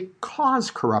 Hiphial, they cause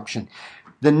corruption.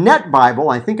 The Net Bible,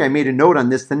 I think I made a note on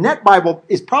this, the Net Bible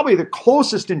is probably the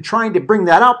closest in trying to bring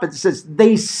that out, but it says,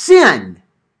 they sin.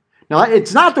 Now,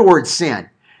 it's not the word sin.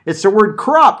 It's the word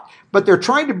corrupt. But they're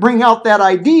trying to bring out that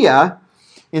idea,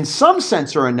 in some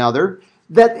sense or another,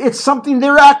 that it's something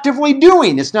they're actively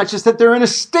doing. It's not just that they're in a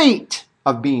state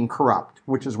of being corrupt,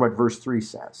 which is what verse 3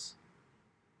 says.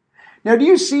 Now, do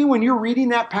you see when you're reading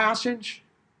that passage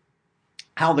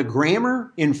how the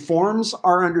grammar informs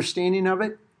our understanding of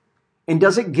it? And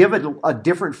does it give it a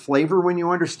different flavor when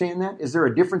you understand that? Is there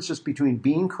a difference just between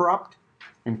being corrupt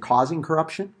and causing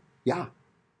corruption? Yeah.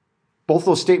 Both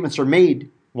those statements are made,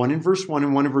 one in verse 1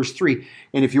 and one in verse 3.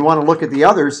 And if you want to look at the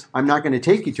others, I'm not going to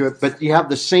take you to it, but you have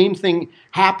the same thing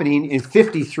happening in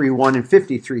 53:1 and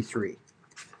 53:3.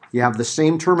 You have the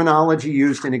same terminology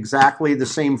used in exactly the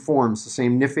same forms, the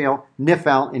same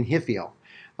niphal and hiphial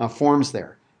forms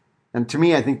there. And to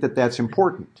me, I think that that's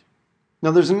important.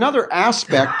 Now, there's another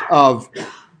aspect of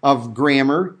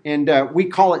grammar, and we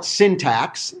call it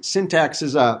syntax. Syntax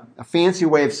is a fancy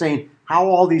way of saying how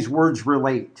all these words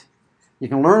relate. You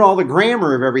can learn all the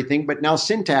grammar of everything, but now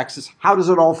syntax is how does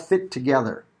it all fit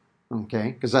together?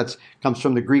 Okay, because that comes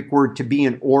from the Greek word to be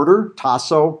in order,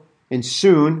 tasso, and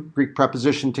soon, Greek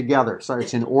preposition together. So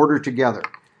it's in order together.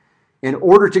 In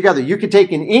order together. You could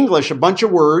take in English a bunch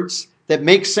of words that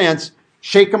make sense,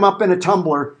 shake them up in a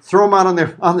tumbler, throw them out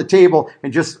on the table,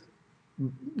 and just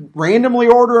randomly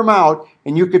order them out,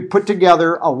 and you could put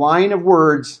together a line of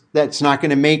words that's not going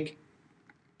to make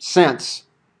sense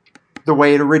the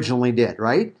way it originally did,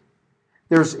 right?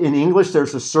 In English,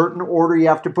 there's a certain order you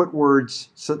have to put words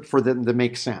for them to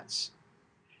make sense.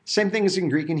 Same thing as in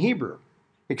Greek and Hebrew.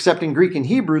 Except in Greek and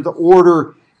Hebrew, the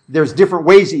order, there's different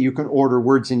ways that you can order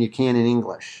words than you can in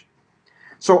English.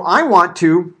 So I want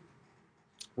to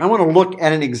look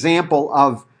at an example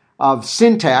of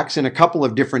syntax in a couple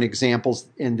of different examples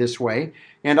in this way.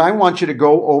 And I want you to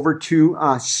go over to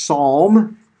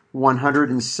Psalm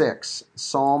 106.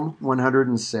 Psalm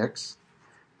 106.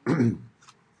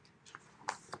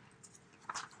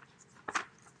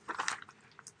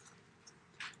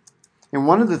 And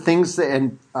one of the things that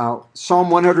in Psalm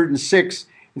 106,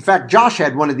 in fact, Josh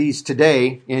had one of these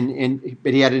today,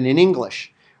 but he had it in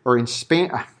English or in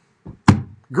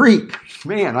Greek.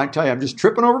 Man, I tell you, I'm just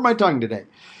tripping over my tongue today.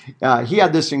 He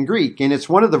had this in Greek, and it's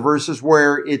one of the verses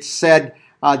where it's said,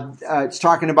 it's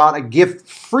talking about a gift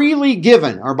freely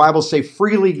given. Our Bibles say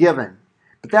freely given.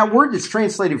 But that word that's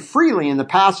translated freely in the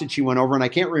passage he went over, and I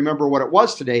can't remember what it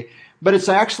was today, but it's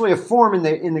actually a form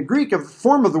in the Greek, a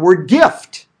form of the word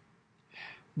gift.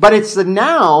 But it's the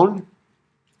noun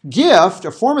gift,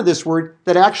 a form of this word,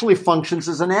 that actually functions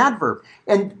as an adverb.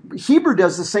 And Hebrew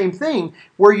does the same thing,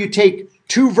 where you take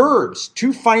two verbs,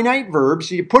 two finite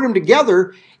verbs, you put them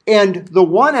together, and the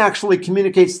one actually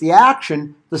communicates the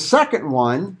action, the second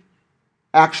one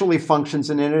actually functions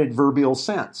in an adverbial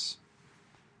sense.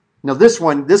 Now this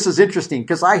is interesting,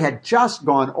 because I had just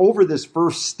gone over this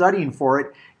verse studying for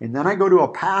it, and then I go to a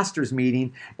pastor's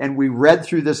meeting, and we read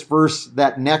through this verse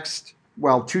that next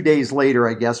 2 days later,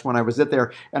 I guess, when I was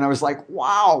there, and I was like,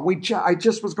 wow, I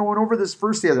just was going over this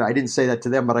verse the other day. I didn't say that to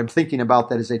them, but I'm thinking about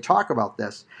that as they talk about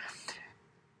this.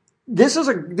 This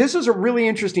is a really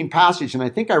interesting passage, and I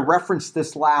think I referenced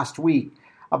this last week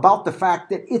about the fact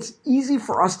that it's easy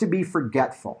for us to be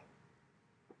forgetful.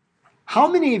 How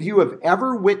many of you have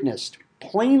ever witnessed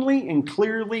plainly and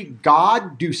clearly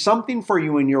God do something for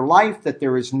you in your life that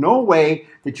there is no way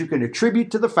that you can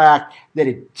attribute to the fact that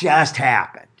it just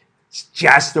happened? It's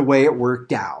just the way it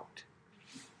worked out.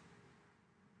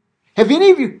 Have any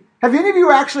of you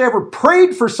actually ever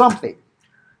prayed for something?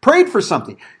 Prayed for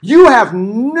something. You have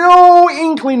no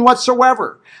inkling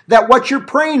whatsoever that what you're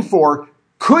praying for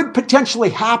could potentially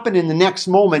happen in the next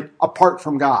moment apart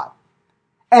from God.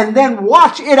 And then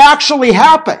watch it actually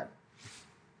happen.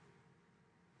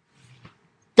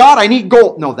 God, I need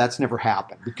gold. No, that's never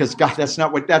happened, because God,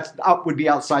 that would be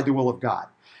outside the will of God.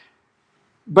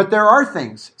 But there are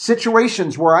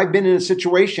situations where I've been in a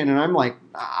situation and I'm like,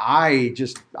 I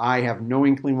have no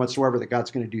inkling whatsoever that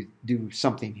God's going to do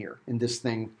something here in this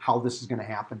thing, how this is going to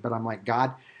happen. But I'm like,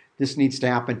 God, this needs to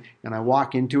happen. And I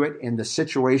walk into it and the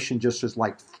situation just is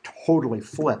like totally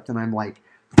flipped. And I'm like,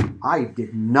 I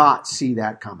did not see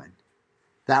that coming.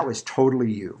 That was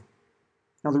totally you.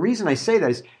 Now, the reason I say that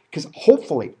is because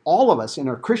hopefully all of us in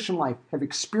our Christian life have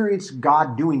experienced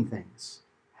God doing things.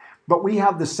 But we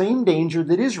have the same danger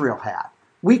that Israel had.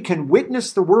 We can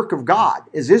witness the work of God,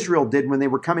 as Israel did when they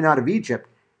were coming out of Egypt,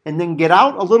 and then get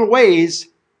out a little ways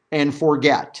and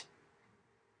forget.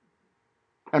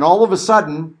 And all of a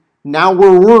sudden, now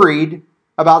we're worried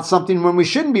about something when we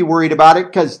shouldn't be worried about it,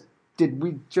 because did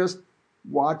we just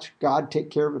watch God take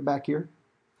care of it back here?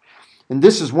 And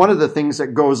this is one of the things that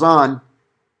goes on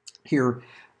here.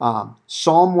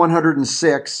 Psalm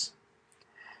 106.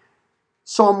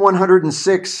 Psalm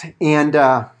 106, and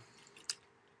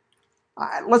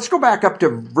let's go back up to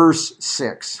verse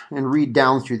 6 and read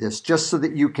down through this, just so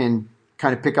that you can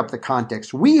kind of pick up the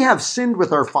context. We have sinned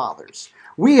with our fathers.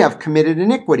 We have committed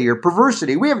iniquity or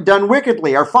perversity. We have done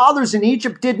wickedly. Our fathers in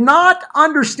Egypt did not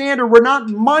understand or were not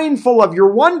mindful of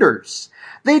your wonders.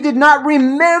 They did not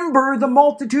remember the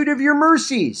multitude of your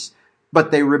mercies,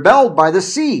 but they rebelled by the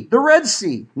sea, the Red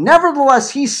Sea.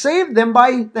 Nevertheless, he saved them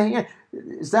by the hand.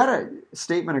 Is that a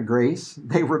statement of grace?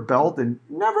 They rebelled, and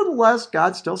nevertheless,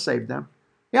 God still saved them.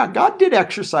 Yeah, God did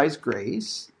exercise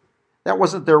grace. That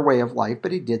wasn't their way of life,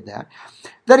 but he did that.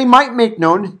 That he might make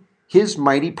known his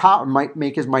mighty power, might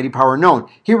make his mighty power known.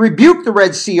 He rebuked the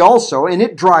Red Sea also, and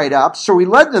it dried up. So he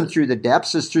led them through the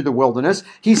depths as through the wilderness.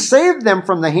 He saved them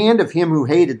from the hand of him who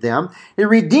hated them. He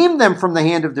redeemed them from the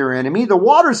hand of their enemy. The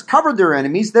waters covered their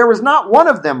enemies. There was not one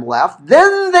of them left.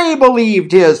 Then they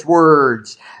believed his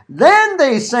words. Then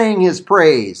they sang his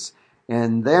praise.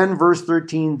 And then, verse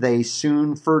 13, they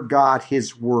soon forgot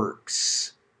his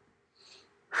works.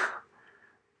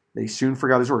 They soon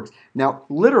forgot his works. Now,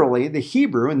 literally, the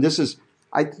Hebrew, and this is,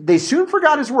 they soon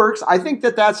forgot his works. I think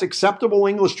that that's acceptable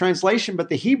English translation, but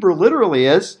the Hebrew literally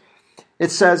is,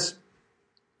 it says,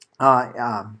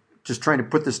 just trying to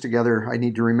put this together, I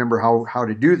need to remember how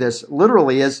to do this.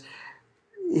 Literally is,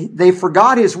 they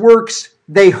forgot his works,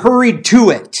 they hurried to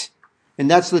it. And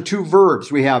that's the two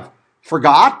verbs. We have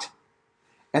forgot,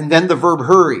 and then the verb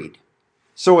hurried.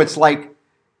 So it's like,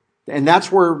 and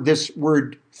that's where this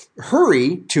word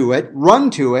hurry to it, run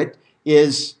to it,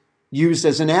 is used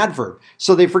as an adverb.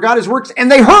 So they forgot his works,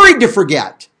 and they hurried to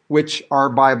forget, which our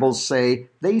Bibles say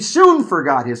they soon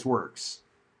forgot his works.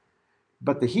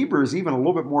 But the Hebrew is even a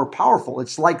little bit more powerful.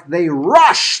 It's like they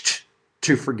rushed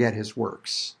to forget his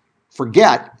works.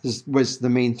 Forget was the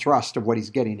main thrust of what he's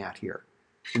getting at here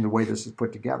in the way this is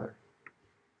put together.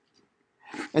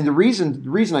 And the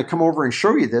reason I come over and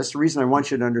show you this, the reason I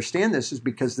want you to understand this, is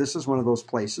because this is one of those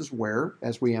places where,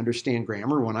 as we understand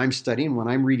grammar, when I'm studying, when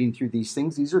I'm reading through these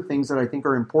are things that I think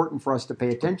are important for us to pay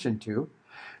attention to,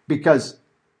 because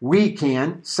We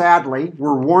can, sadly,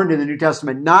 we're warned in the New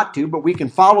Testament not to, but we can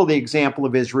follow the example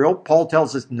of Israel. Paul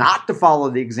tells us not to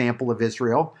follow the example of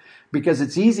Israel because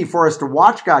it's easy for us to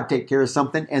watch God take care of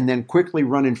something and then quickly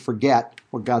run and forget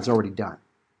what God's already done.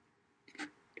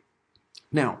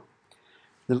 Now,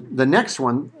 the next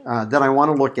one that I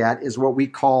want to look at is what we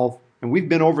call, and we've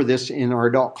been over this in our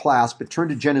adult class, but turn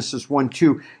to Genesis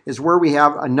 1:2, is where we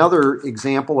have another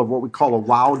example of what we call a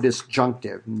wow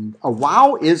disjunctive. A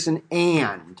wow is an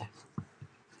and.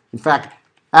 In fact,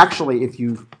 actually,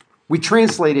 we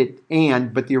translate it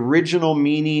and, but the original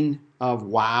meaning of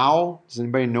wow, does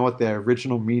anybody know what the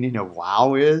original meaning of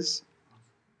wow is?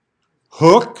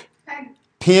 Hook,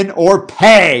 pin, or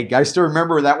peg. I still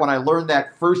remember that when I learned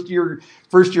that first year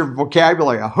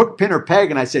vocabulary, a hook, pin, or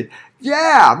peg, and I said,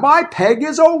 yeah, my peg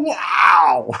is a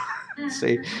wow.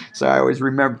 See, so I always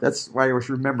remember, that's why I always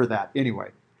remember that. Anyway,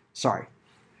 sorry.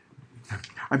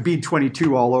 I'm being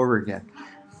 22 all over again.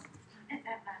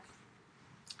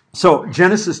 So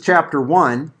Genesis chapter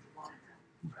 1.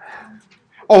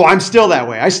 Oh, I'm still that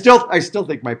way. I still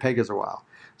think my peg is a wow.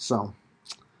 So,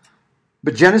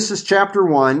 but Genesis chapter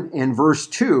 1 and verse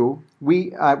 2,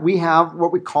 we have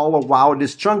what we call a wow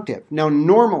disjunctive. Now,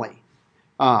 normally,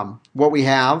 what we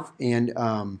have,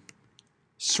 and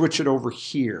switch it over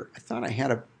here. I thought I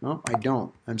had no, I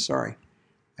don't. I'm sorry.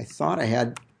 I thought I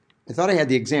had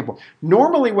the example.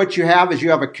 Normally, what you have is you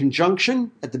have a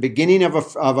conjunction at the beginning of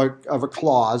a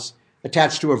clause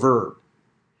attached to a verb.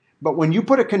 But when you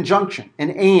put a conjunction,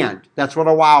 an and, that's what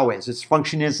a wow is. Its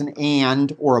function is an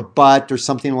and or a but or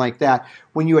something like that.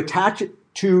 When you attach it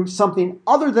to something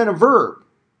other than a verb,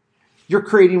 you're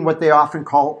creating what they often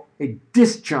call a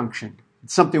disjunction.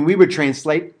 It's something we would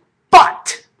translate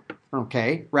but,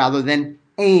 okay, rather than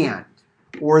and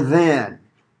or then.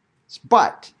 It's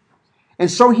but.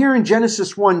 And so here in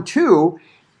Genesis 1:2,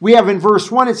 we have in verse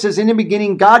 1, it says, in the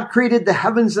beginning, God created the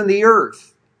heavens and the earth.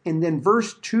 And then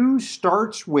verse 2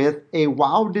 starts with a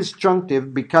wow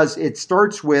disjunctive because it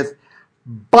starts with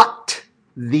but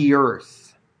the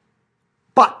earth.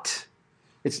 But.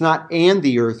 It's not and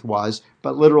the earth was,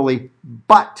 but literally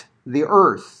but the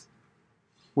earth.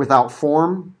 Without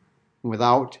form,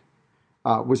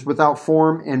 was without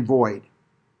form and void.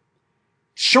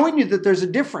 Showing you that there's a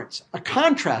difference, a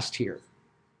contrast here.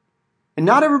 And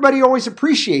not everybody always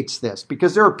appreciates this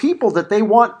because there are people that they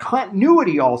want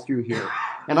continuity all through here.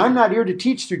 And I'm not here to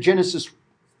teach through Genesis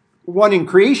 1 in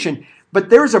creation, but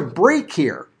there's a break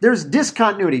here. There's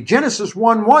discontinuity. Genesis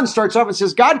 1:1 starts off and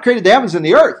says, God created the heavens and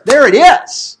the earth. There it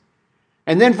is.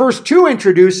 And then verse 2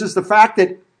 introduces the fact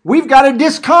that we've got a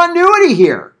discontinuity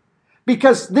here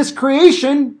because this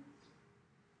creation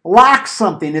lacks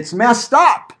something. It's messed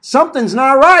up. Something's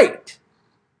not right.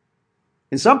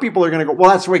 And some people are going to go,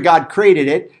 well, that's the way God created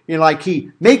it. You know, like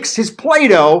he makes his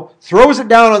Play-Doh, throws it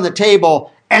down on the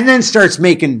table, and then starts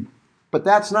making. But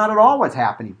that's not at all what's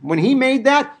happening. When he made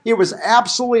that, it was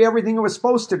absolutely everything it was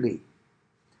supposed to be.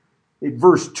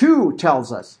 Verse 2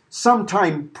 tells us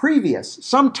sometime previous,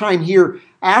 sometime here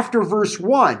after verse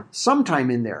 1,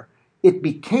 sometime in there, it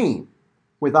became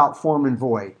without form and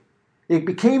void. It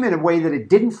became in a way that it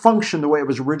didn't function the way it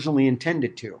was originally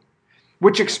intended to.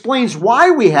 Which explains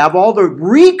why we have all the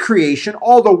recreation,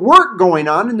 all the work going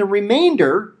on in the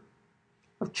remainder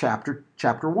of chapter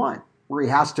 1, where he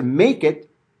has to make it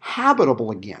habitable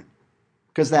again.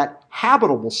 Because that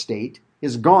habitable state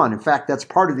is gone. In fact, that's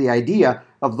part of the idea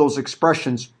of those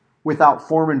expressions without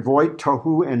form and void,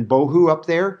 tohu and bohu up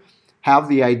there, have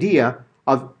the idea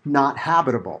of not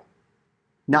habitable,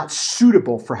 not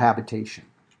suitable for habitation.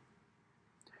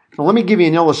 Now let me give you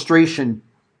an illustration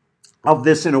of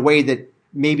this in a way that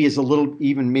maybe is a little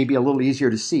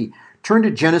easier to see. Turn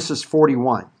to Genesis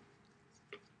 41.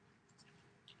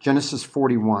 Genesis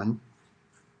 41.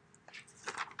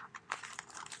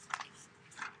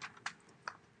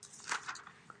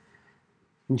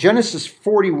 In Genesis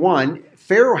 41,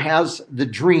 Pharaoh has the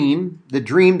dream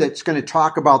that's going to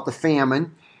talk about the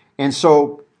famine. And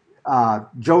so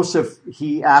Joseph,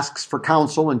 he asks for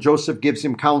counsel, and Joseph gives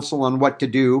him counsel on what to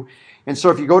do. And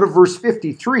so if you go to verse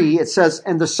 53, it says,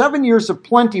 and the 7 years of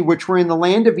plenty which were in the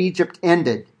land of Egypt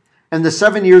ended, and the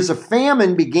 7 years of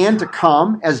famine began to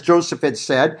come, as Joseph had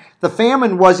said. The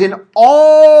famine was in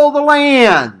all the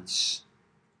lands.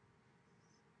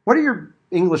 What do your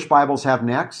English Bibles have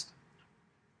next?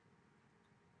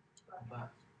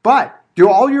 But. Do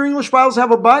all your English Bibles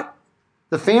have a but?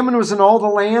 The famine was in all the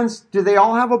lands. Do they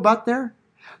all have a but there?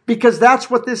 Because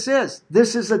that's what this is.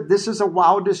 This is a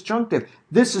wow disjunctive.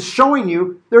 This is showing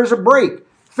you there's a break.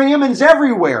 Famine's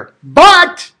everywhere.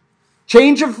 But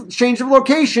change of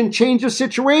location, change of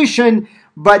situation,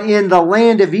 but in the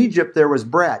land of Egypt there was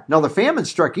bread. Now the famine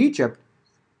struck Egypt,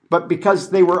 but because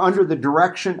they were under the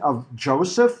direction of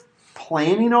Joseph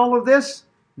planning all of this,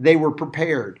 they were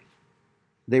prepared.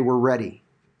 They were ready.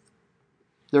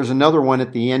 There's another one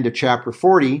at the end of chapter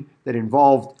 40 that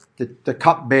involved the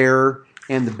cupbearer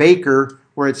and the baker,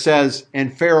 where it says,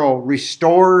 and Pharaoh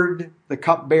restored the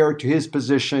cupbearer to his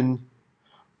position,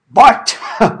 but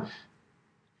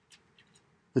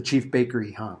the chief baker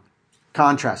he hung.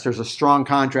 Contrast. There's a strong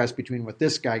contrast between what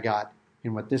this guy got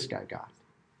and what this guy got.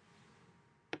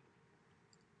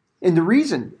 And the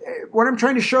reason, what I'm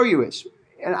trying to show you is,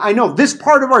 and I know this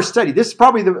part of our study, this is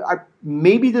probably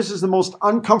maybe this is the most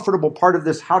uncomfortable part of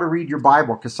this, how to read your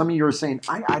Bible, because some of you are saying,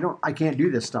 I can't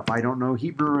do this stuff. I don't know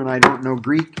Hebrew and I don't know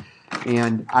Greek.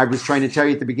 And I was trying to tell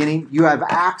you at the beginning, you have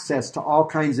access to all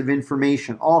kinds of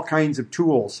information, all kinds of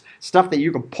tools, stuff that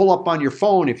you can pull up on your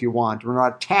phone if you want, or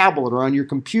on a tablet or on your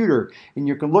computer, and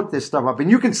you can look this stuff up. And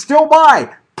you can still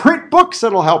buy print books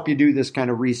that'll help you do this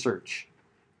kind of research.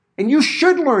 And you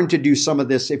should learn to do some of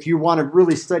this if you want to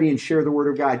really study and share the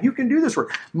Word of God. You can do this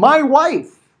work. My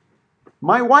wife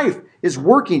is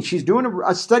working. She's doing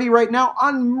a study right now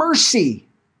on mercy.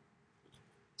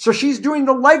 So she's doing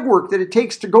the legwork that it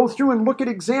takes to go through and look at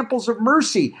examples of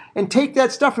mercy and take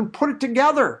that stuff and put it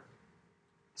together.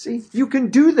 See, you can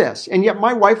do this. And yet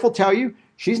my wife will tell you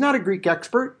she's not a Greek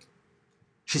expert.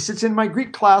 She sits in my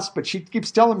Greek class, but she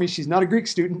keeps telling me she's not a Greek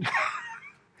student.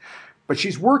 But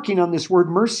she's working on this word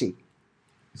mercy.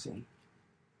 See,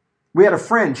 we had a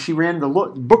friend. She ran the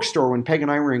bookstore when Peg and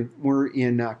I were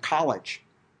in college,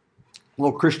 a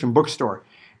little Christian bookstore,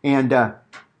 and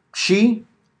she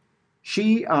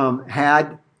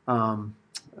had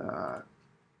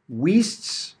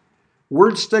Wuest's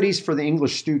Word Studies for the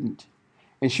English Student,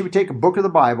 and she would take a book of the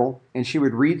Bible and she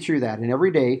would read through that, and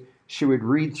every day she would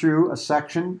read through a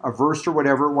section, a verse or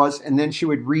whatever it was, and then she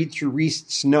would read through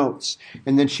Wuest's notes.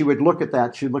 And then she would look at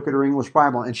that. She'd look at her English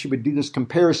Bible, and she would do this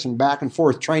comparison back and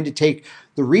forth, trying to take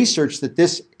the research that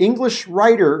this English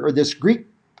writer or this Greek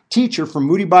teacher from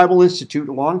Moody Bible Institute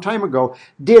a long time ago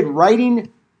did, writing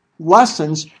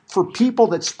lessons for people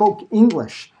that spoke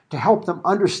English to help them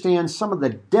understand some of the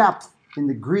depth in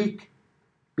the Greek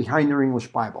behind their English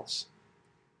Bibles.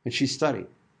 And she studied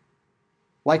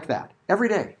like that every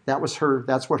day.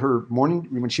 That's what her morning,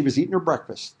 when she was eating her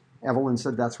breakfast, Evelyn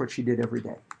said that's what she did every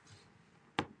day.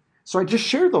 So I just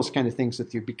share those kind of things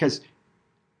with you because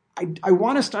I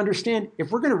want us to understand,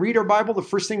 if we're going to read our Bible, the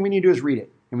first thing we need to do is read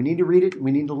it. And we need to read it, and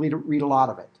we need to read a lot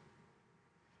of it.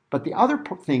 But the other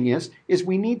thing is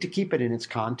we need to keep it in its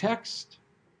context.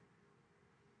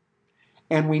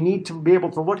 And we need to be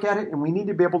able to look at it, and we need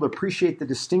to be able to appreciate the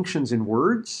distinctions in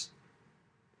words.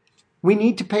 We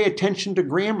need to pay attention to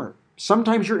grammar.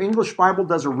 Sometimes your English Bible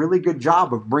does a really good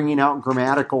job of bringing out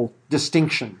grammatical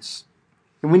distinctions.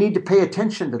 And we need to pay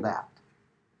attention to that.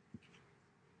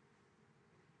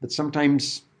 But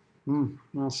sometimes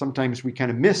we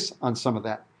kind of miss on some of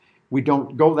that. We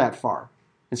don't go that far.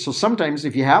 And so sometimes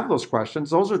if you have those questions,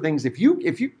 those are things, if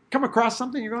you come across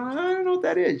something, you're going, I don't know what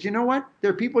that is. You know what? There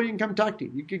are people you can come talk to.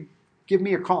 You can give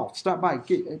me a call. Stop by.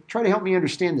 Try to help me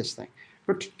understand this thing.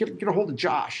 Get a hold of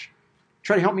Josh.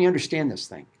 Try to help me understand this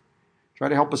thing. Try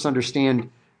to help us understand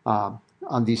on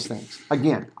these things.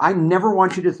 Again, I never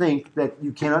want you to think that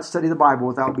you cannot study the Bible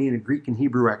without being a Greek and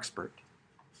Hebrew expert.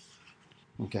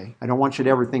 Okay? I don't want you to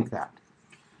ever think that.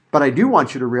 But I do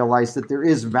want you to realize that there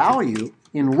is value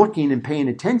in looking and paying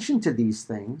attention to these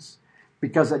things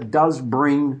because it does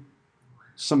bring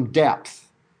some depth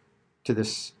to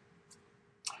this.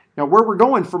 Now, where we're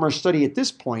going from our study at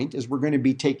this point is we're going to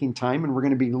be taking time and we're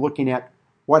going to be looking at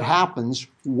what happens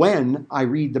when I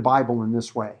read the Bible in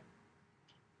this way,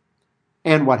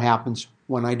 and what happens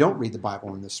when I don't read the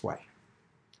Bible in this way.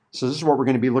 So this is what we're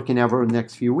going to be looking at over the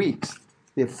next few weeks.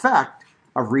 The effect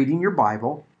of reading your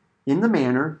Bible in the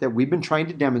manner that we've been trying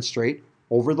to demonstrate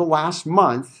over the last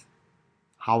month.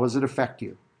 How does it affect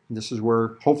you? And this is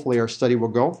where hopefully our study will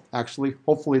go. Actually,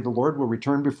 hopefully the Lord will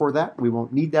return before that. We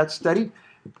won't need that study.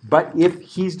 But if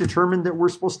He's determined that we're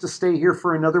supposed to stay here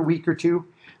for another week or two,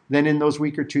 then in those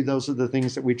week or two, those are the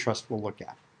things that we trust we'll look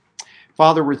at.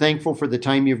 Father, we're thankful for the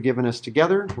time you've given us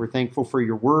together. We're thankful for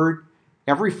your word,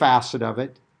 every facet of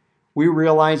it. We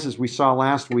realize, as we saw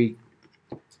last week,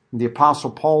 the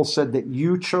Apostle Paul said that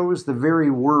you chose the very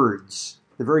words,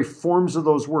 the very forms of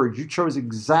those words. You chose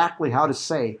exactly how to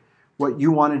say what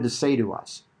you wanted to say to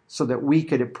us so that we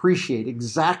could appreciate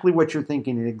exactly what you're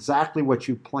thinking and exactly what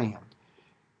you planned.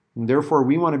 And therefore,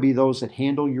 we want to be those that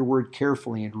handle your word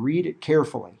carefully and read it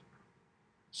carefully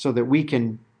so that we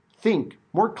can think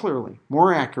more clearly,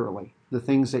 more accurately, the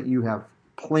things that you have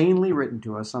plainly written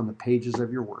to us on the pages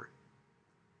of your word.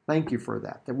 Thank you for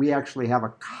that we actually have a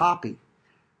copy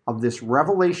of this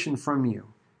revelation from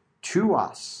you to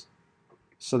us,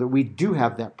 so that we do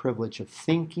have that privilege of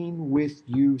thinking with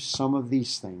you some of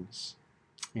these things.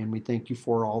 And we thank you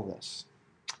for all this.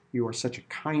 You are such a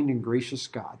kind and gracious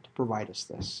God to provide us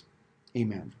this.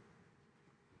 Amen.